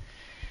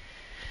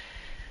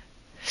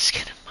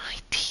 Skin of my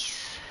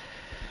teeth.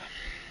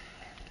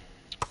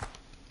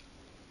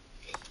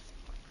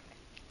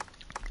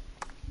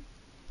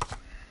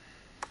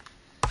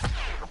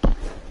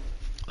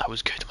 That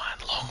was good, man.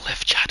 Long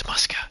live Chad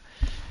Muska.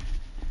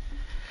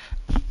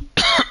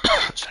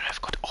 So now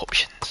I've got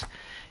options,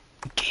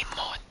 game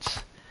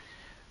mods,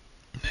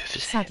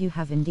 moves. Sad you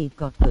have indeed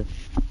got good.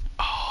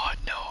 Oh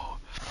no.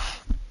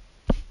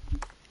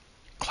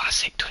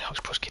 Classic Tony Hawk's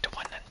Pro Skater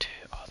 1 and 2.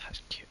 Oh,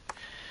 that's cute.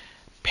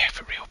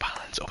 Perfect rail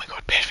balance. Oh my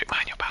god, perfect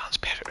manual balance.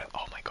 Perfect rail.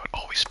 Oh my god,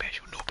 always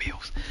special. No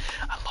bails.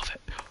 I love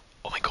it.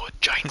 Oh my god,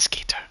 giant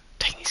skater.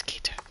 Tiny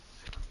skater.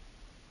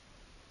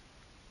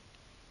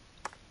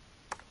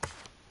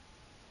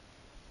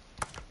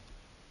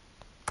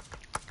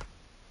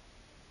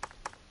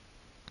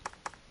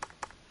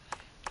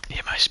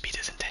 Yeah, my speed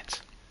is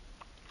intense.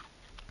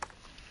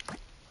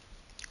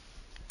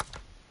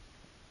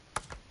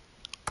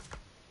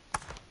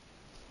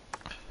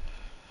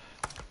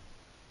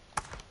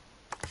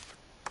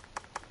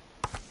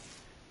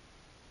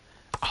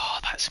 Oh,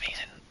 that's amazing.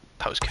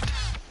 That was good.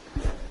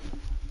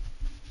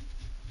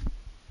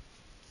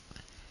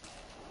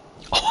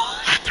 Oh.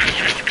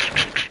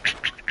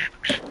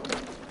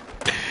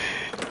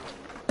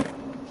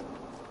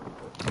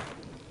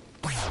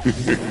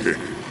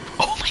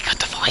 Oh my god,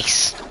 the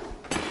voice.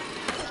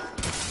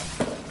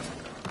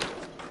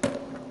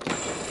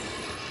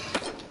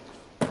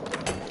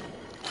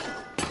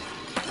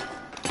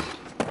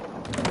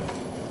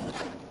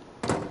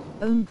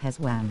 Own Pez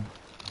Wham.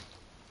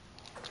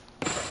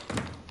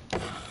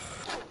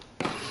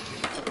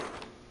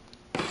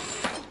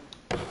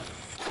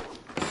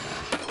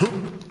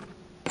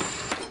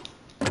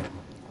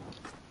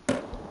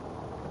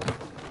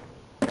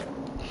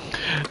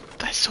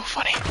 That's so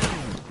funny.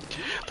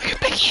 Look how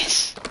big he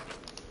is.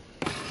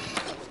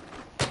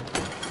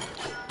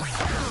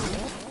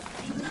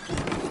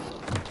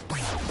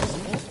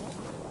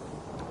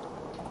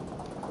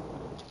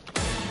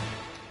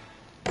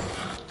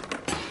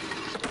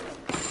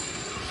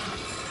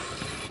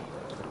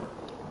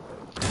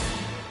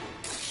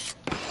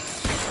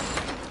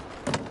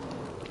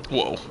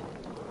 Whoa.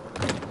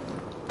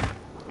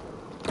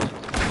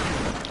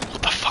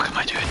 What the fuck am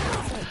I doing?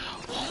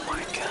 Oh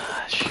my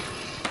gosh.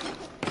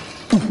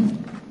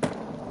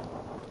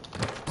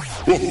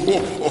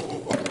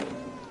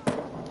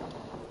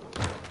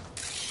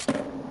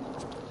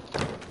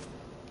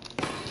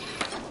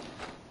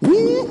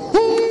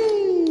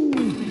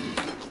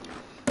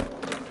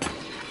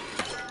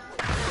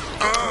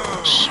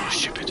 So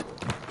stupid.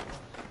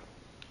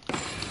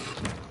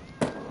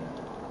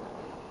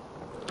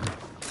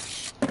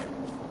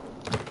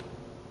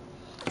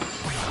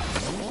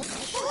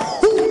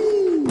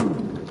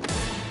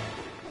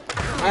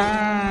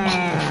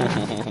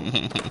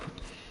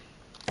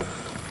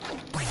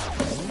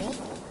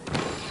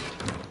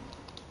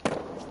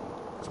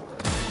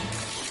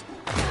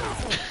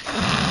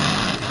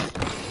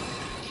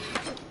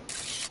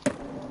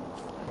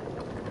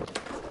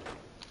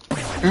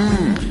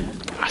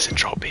 Acid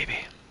drop, baby.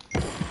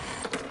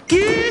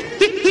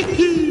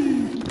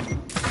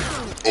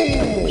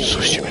 So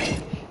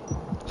stupid.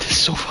 It's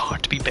so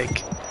hard to be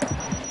big.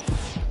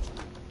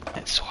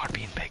 It's so hard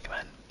being big,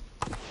 man.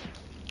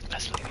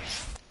 That's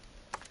hilarious.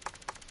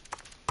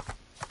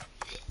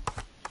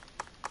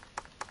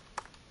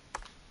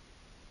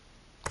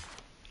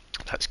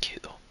 That's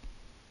cute though.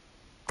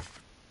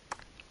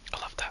 I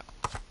love that.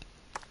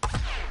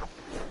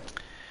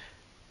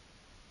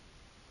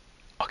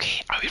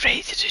 Okay, are we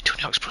ready to do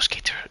Tony Hawk's Pro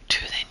Skater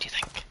 2 then, do you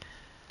think?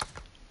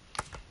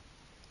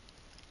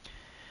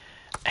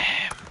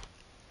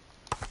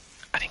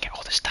 I didn't get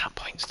all the stat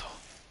points though.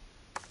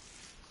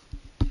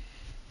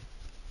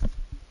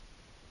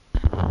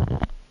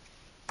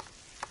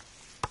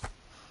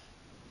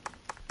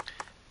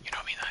 You know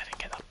what I mean? I didn't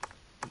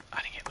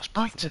get those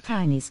points. After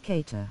Tiny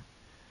Skater.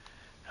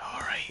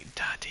 Alright,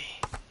 Daddy.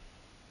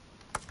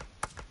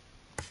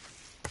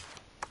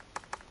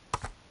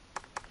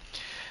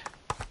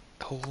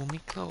 Pull me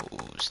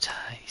close,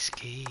 Tiny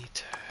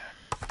Skater.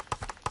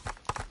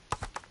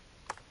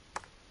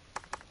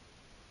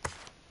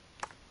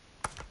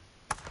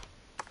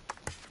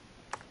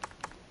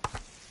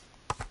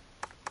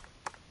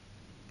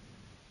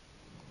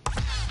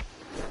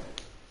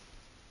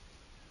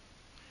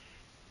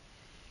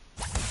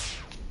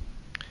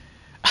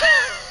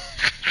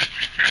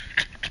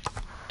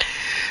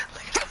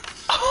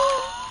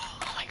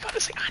 Oh my god,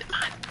 it's like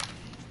Ant-Man.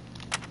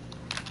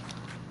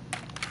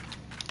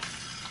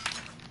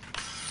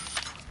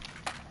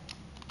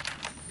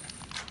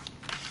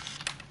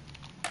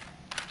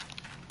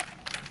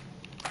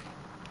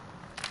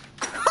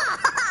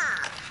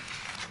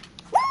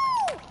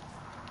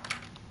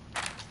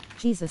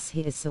 Jesus,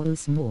 he is so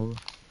small.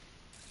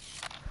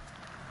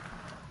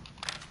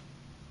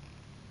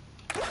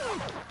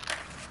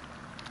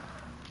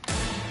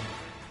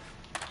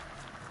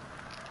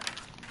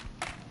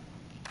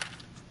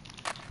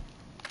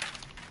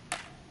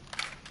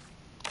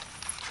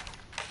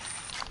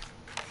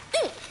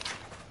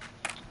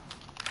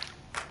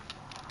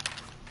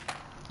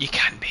 You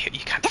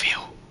can't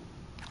fail.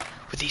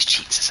 With these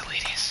cheats, it's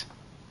hilarious.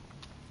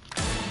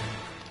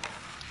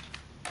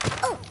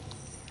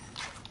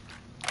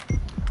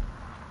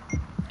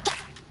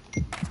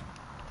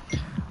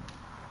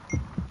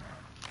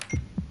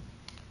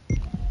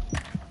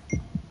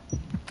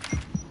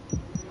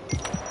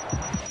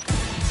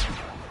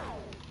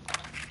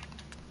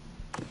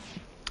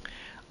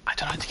 I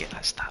don't know how to get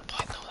that stat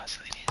point though, that's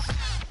hilarious.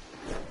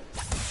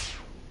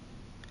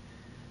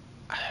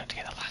 I don't know how to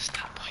get the last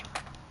stat point.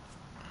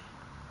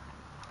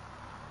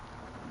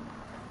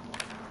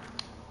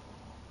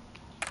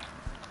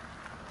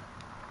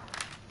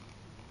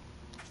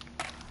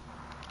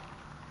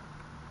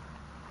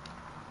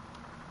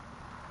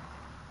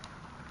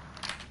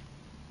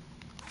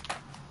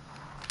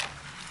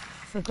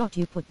 Forgot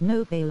you put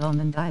no bail on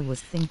and I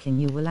was thinking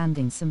you were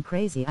landing some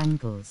crazy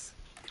angles.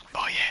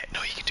 Oh yeah,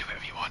 no, you can do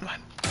whatever you want,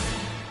 man.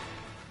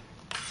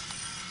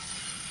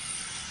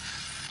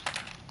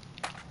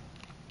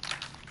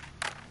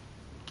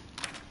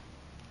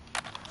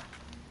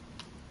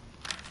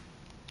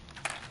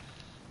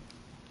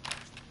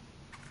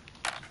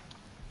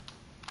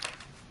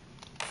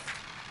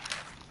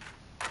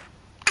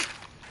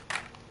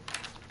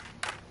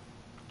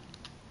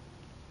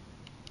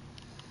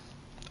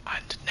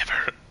 And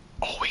never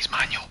always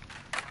manual.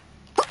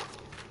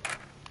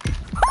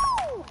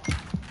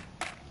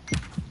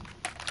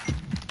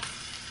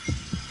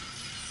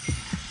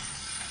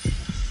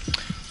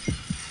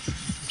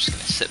 I'm just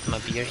gonna sip my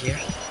beer here.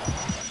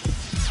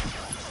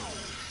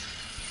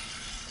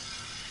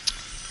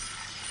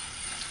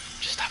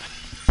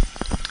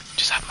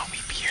 Just having my wee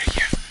beer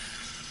here.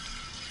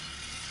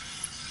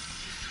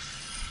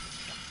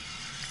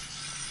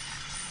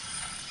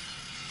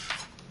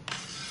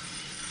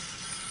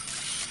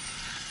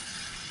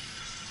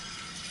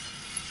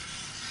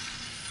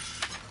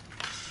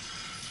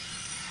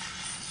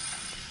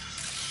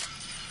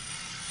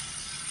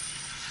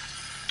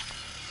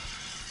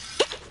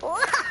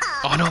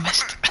 Oh no, I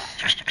missed.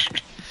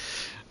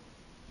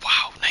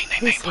 Wow,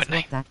 This is 999.9.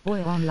 what that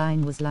boy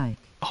online was like.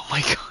 Oh my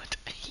god,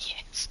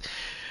 yes.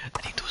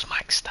 I need those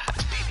max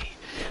stats, baby.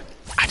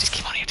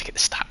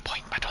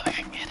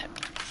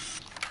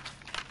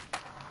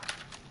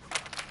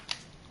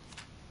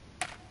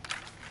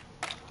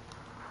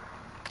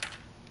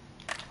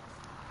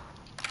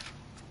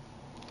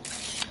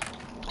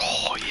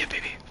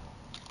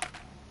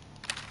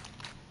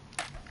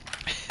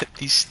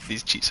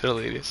 these cheats are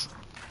hilarious.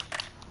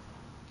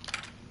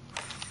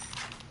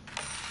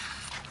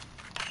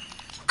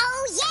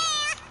 Oh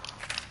yeah!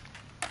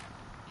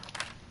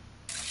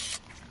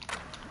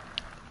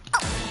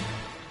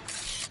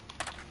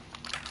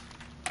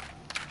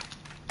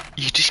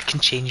 You just can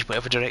change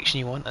whatever direction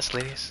you want. That's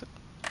hilarious.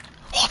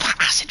 Oh, that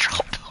acid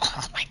drop!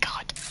 Oh my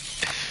god.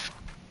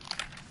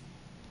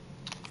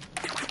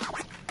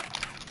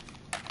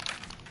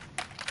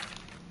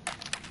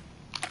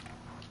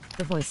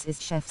 The voice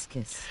is chef's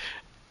kiss.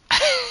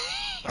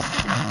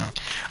 I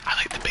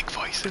like the big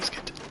voice. That's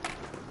good.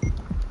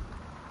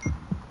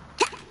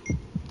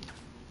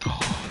 Oh,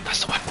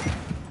 that's the one.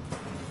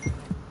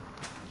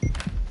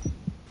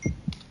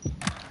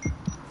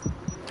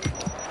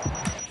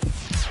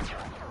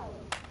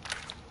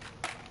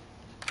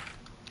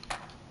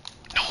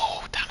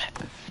 No, damn it.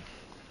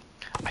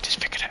 I just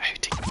figured out how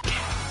to get...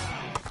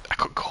 I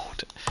got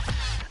gold.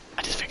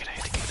 I just figured out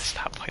how to get the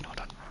stat point. Hold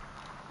on.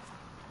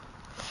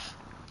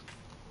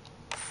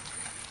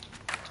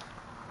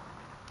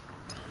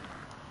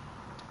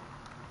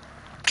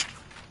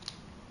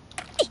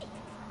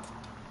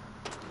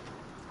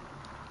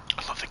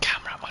 I love the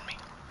camera on me.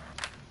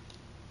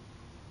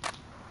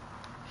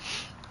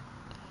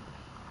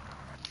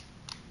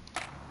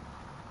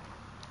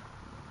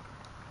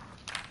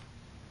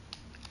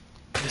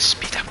 The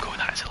speed I'm going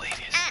at is hilarious.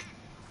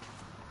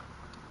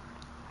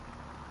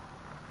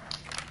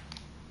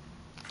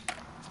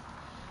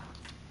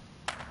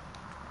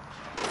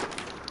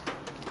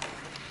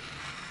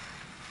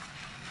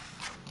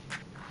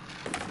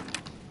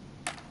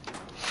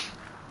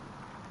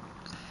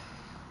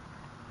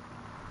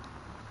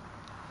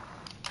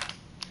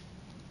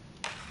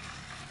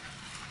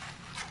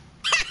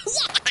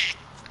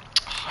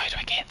 Oh, how do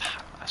I get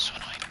that? That's so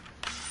annoying.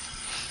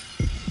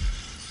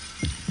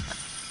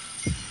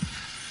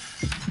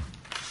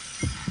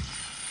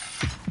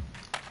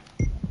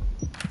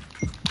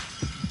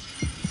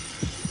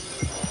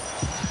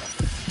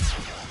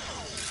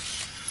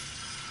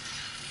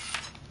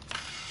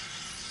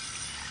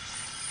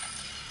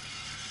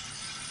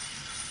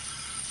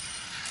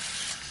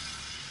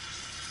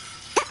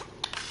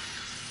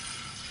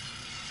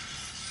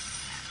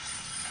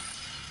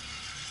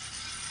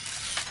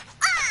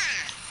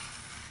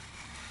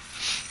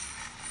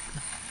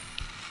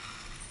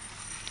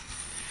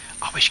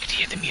 I wish you could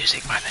hear the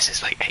music, man. This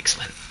is like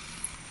excellent.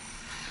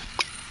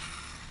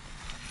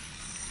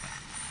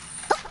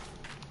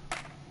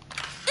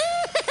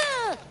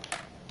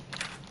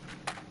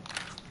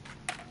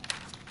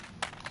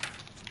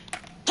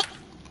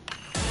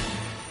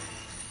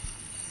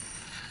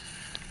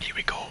 Here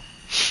we go.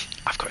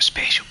 I've got a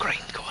special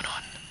grind going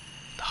on.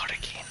 The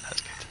hurricane,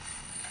 that's good.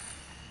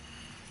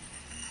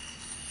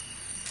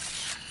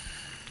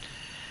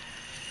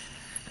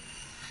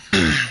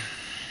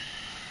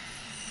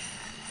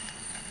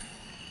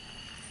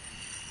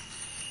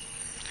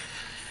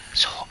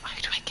 So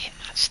how do I get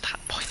that stat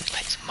point?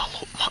 Let's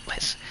mull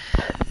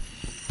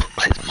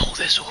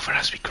this over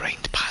as we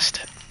grind past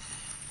it.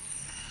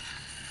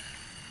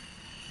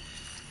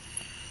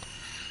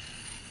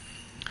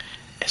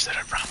 Is there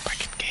a ramp I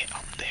can get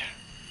up there?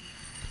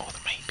 Oh,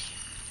 there might be.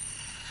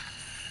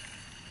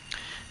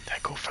 Did I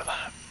go for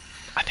that?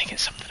 I think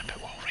it's something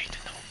about wall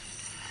riding though.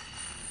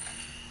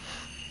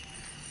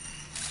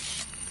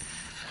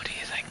 What do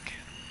you think?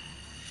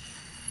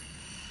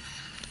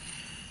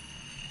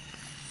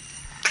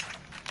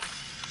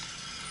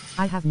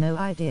 I have no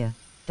idea.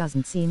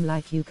 Doesn't seem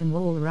like you can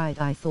wall ride.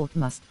 I thought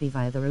must be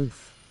via the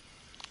roof.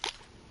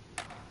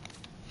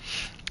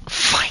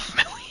 5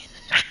 million.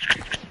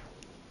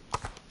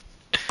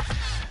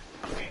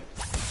 Okay.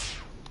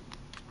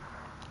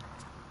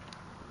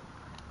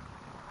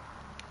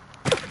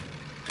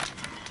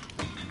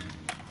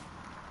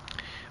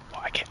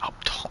 What, I get up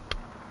top?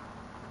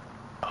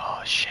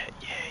 Oh shit,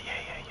 yeah,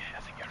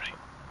 I think you're right.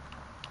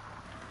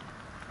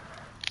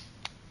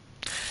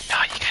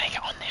 No, you can't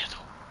get on there though.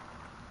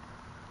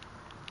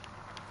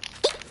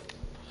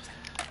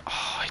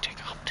 Oh, I do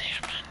get up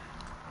there, man.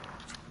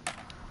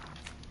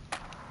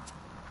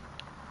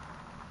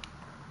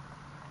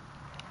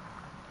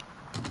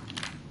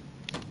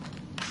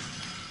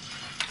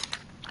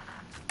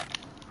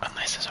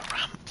 Unless there's a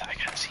ramp that I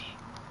can't see.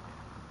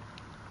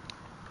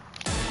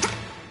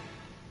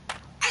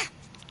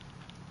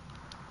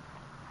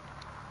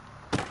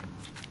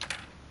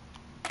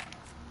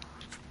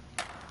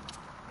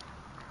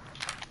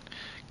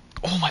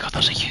 Oh my god, that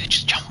was a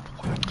huge jump.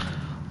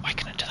 Why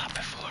couldn't I do that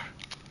before?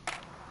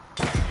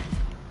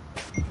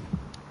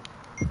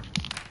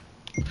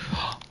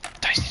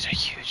 That needs a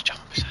huge jump,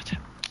 is that it?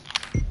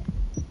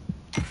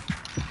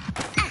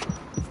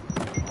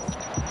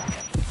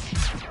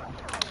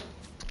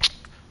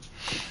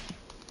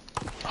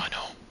 Oh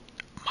no,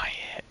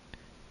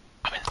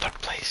 I'm in third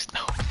place,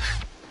 no.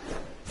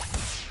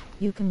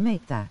 You can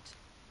make that.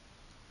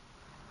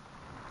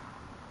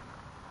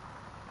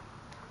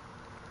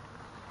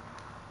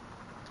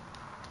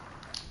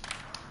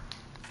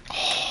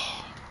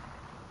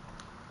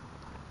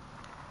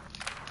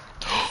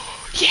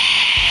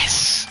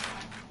 Yes!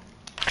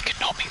 I could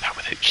not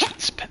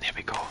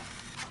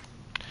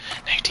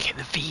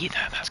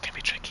That's going to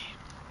be tricky.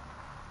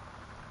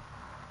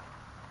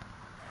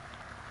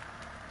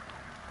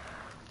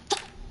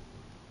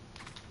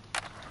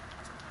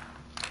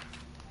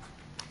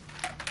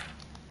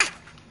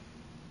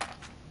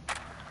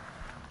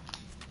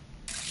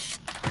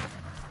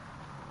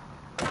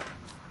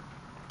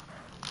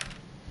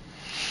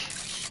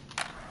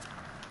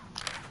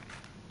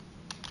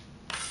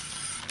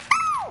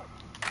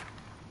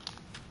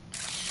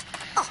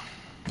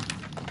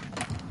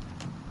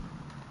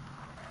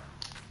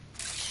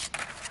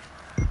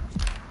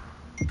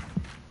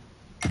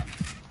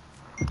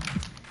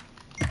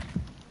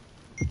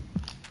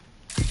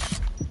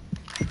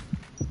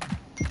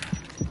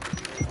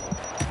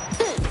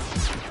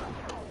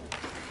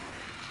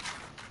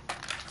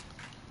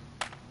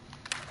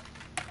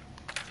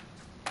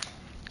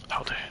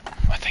 That'll do.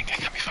 I think I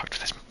can't be fucked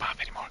with this map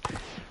anymore.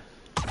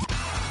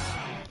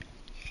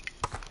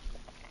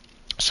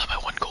 Somehow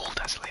 1 gold,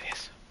 that's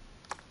hilarious.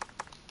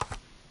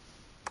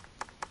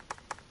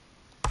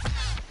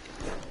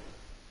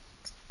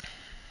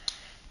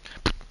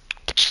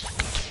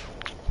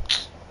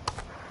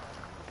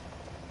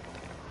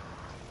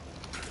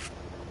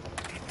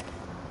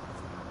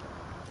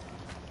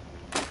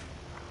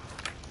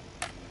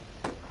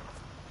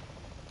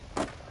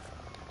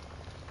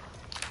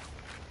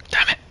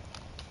 Damn it.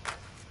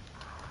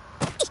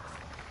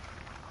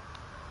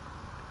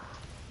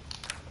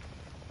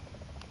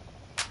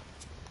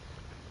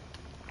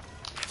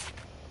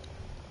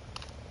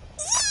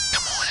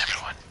 Come on,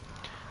 everyone.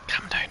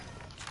 Calm down.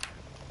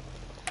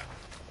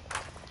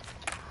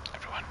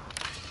 Everyone.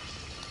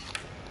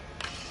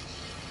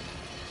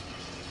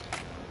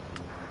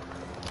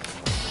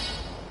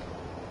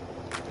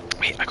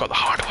 Wait, I got the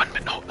hard one,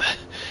 but not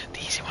the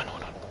easy one.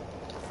 Hold on.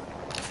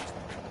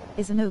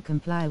 Is a no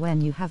comply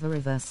when you have a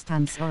reverse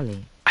stance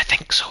ollie? I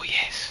think so,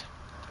 yes.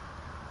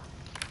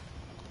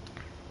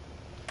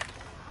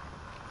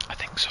 I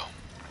think so.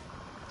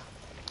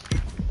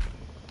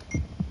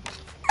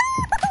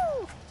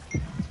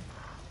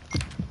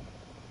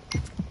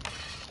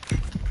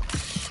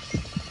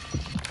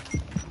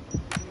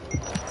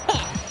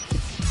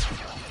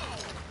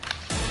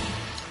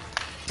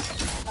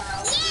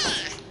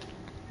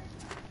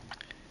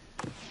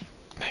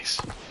 Nice.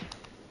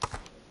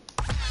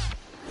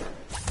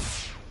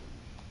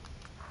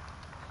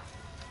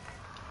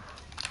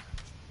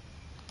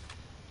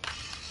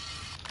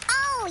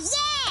 Oh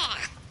yeah!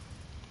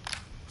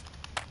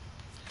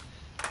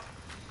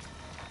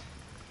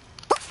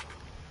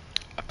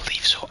 I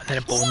believe so. And then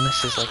a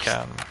bonus is like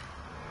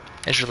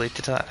is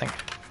related to that thing.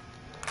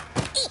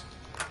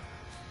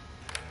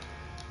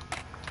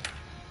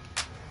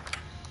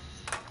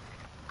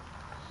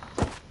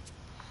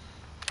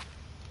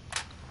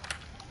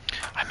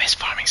 I miss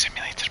Farming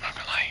Simulator, I'm not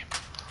gonna lie.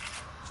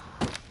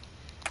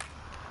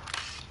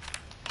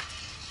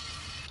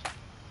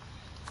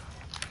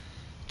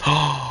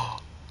 Oh,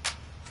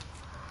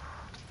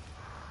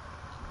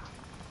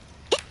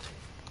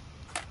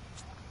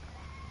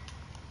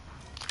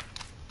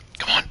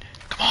 come on,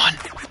 come on.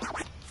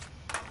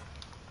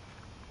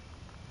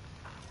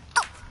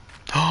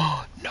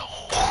 Oh, no.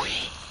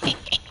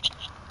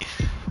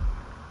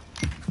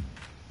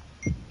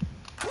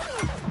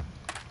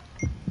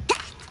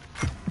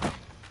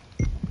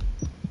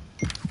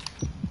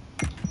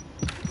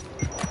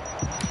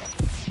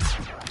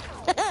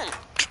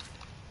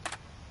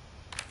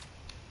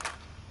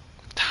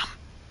 Damn.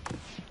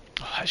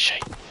 Oh, that's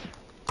shite.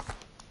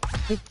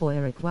 Big boy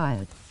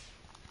required.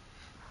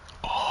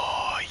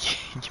 Oh,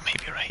 you may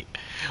be right.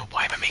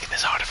 Why am I making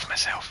this harder for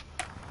myself?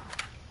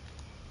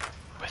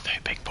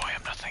 Without Big Boy,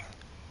 I'm nothing.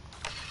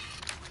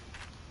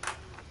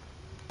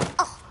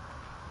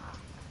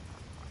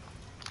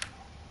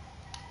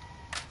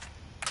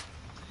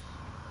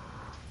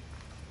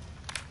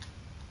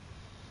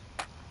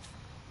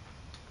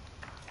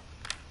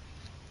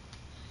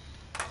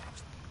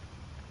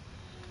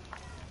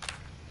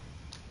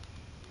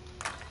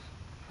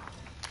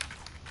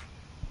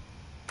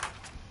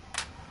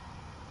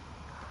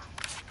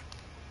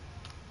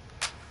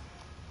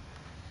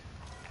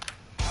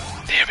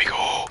 There we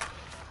go.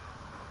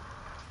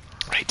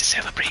 Right, to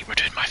celebrate, we're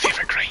doing my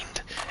favourite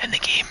grind in the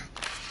game.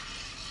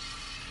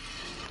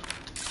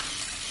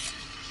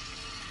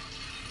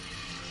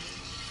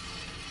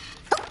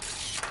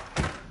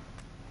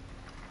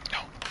 No.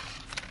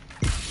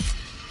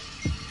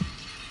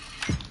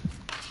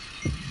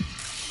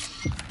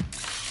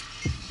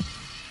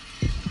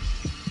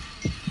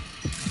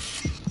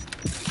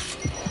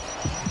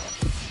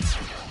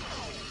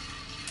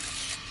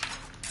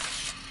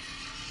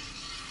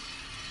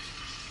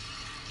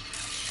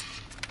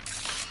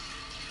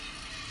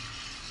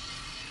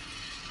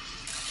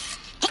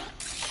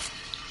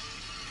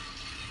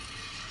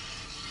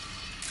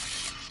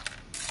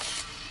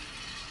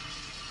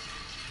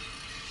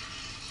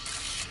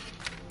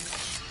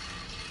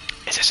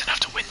 Is this enough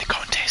to win the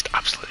contest?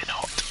 Absolutely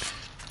not.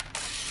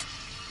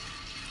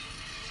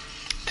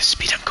 The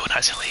speed I'm going at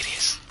is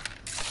hilarious.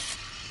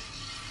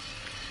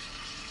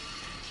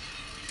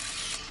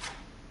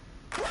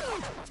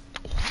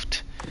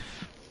 Oofed.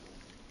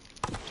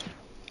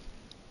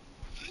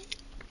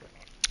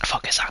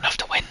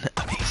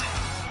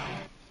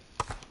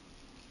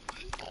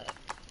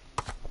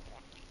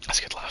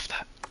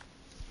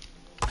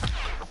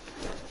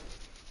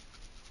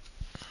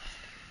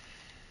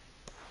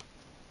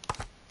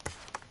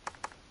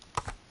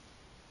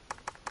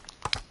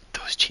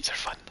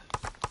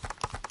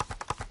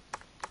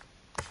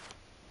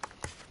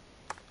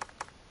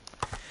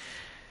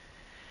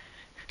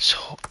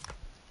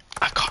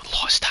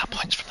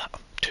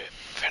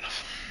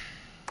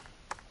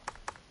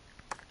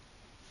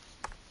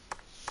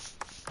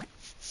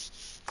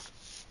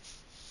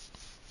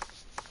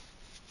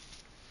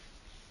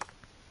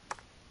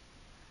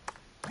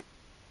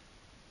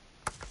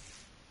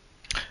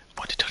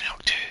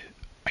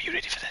 Are you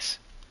ready for this?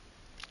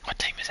 What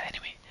time is it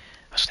anyway?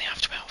 It's only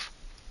 12:30.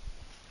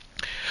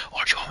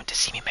 Or do you want me to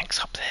see me mix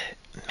up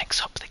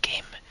the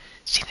game?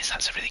 Seeing as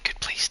that's a really good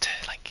place to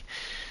like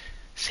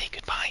say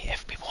goodbye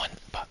if we want,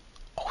 but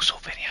also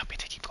very happy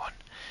to keep going.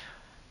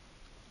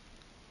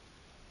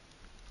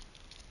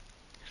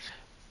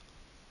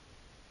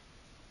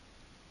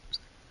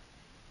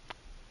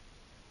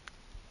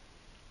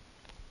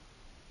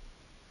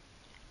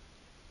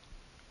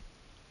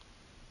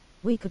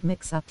 We could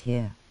mix up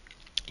here.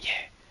 Yeah.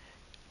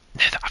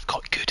 Now that I've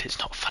got good, it's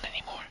not fun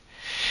anymore.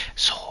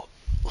 So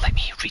let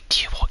me read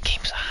to you what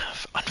games I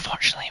have.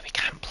 Unfortunately, we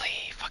can't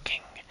play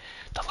fucking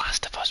The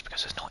Last of Us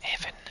because there's no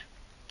Evan.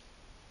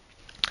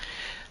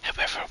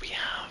 However, we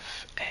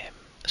have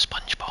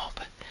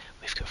SpongeBob,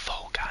 we've got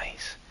Fall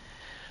Guys,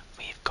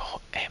 we've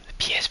got the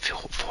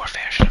PS4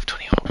 version of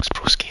Tony Hawk's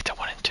Pro Skater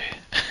 1 and 2.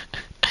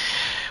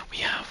 We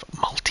have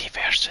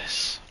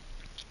Multiversus,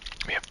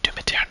 we have Doom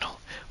Eternal,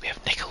 we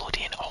have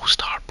Nickelodeon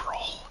All-Star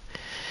Brawl,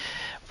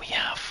 we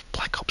have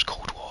Black Ops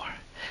Cold War,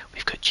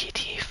 we've got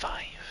GTA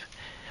 5,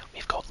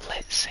 we've got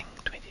Let's Sing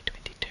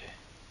 2022,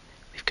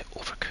 we've got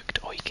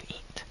Overcooked All You Can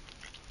Eat,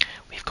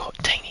 we've got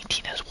Tiny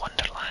Tina's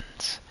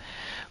Wonderlands,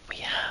 we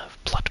have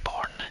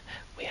Bloodborne,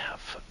 we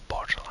have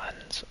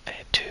Borderlands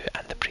 2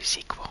 and the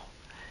pre-sequel,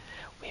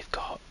 we've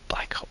got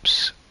Black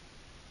Ops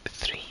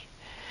 3,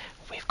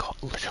 we've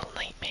got Little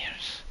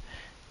Nightmares,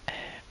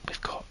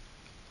 we've got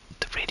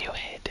the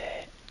Radiohead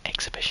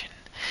exhibition,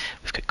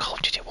 we've got Call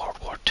of Duty World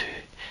War 2,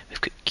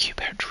 we've got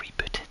Qbert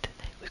Rebooted,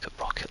 we've got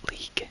Rocket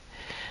League,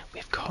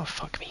 we've got,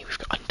 fuck me, we've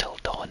got Until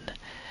Dawn,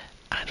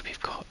 and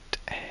we've got,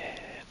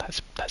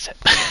 that's it.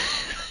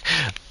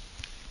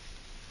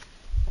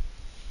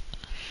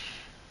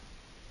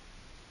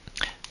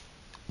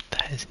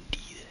 That is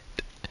indeed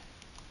it.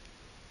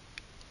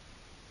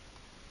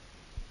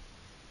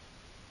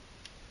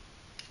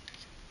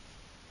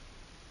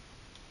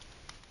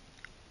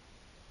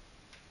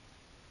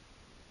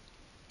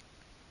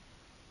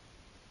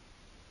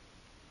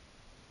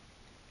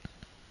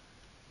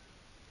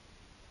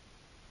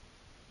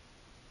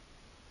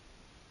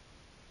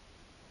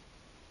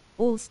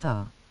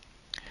 All-Star.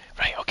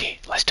 Right, okay,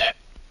 let's do it.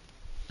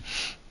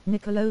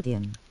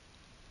 Nickelodeon.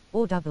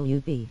 Or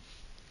WB.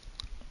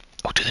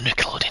 We'll do the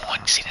Nickelodeon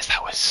one, seeing as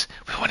that was...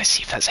 We want to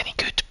see if that's any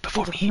good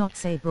before Did it we... not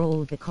say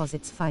brawl because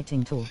it's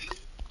fighting talk?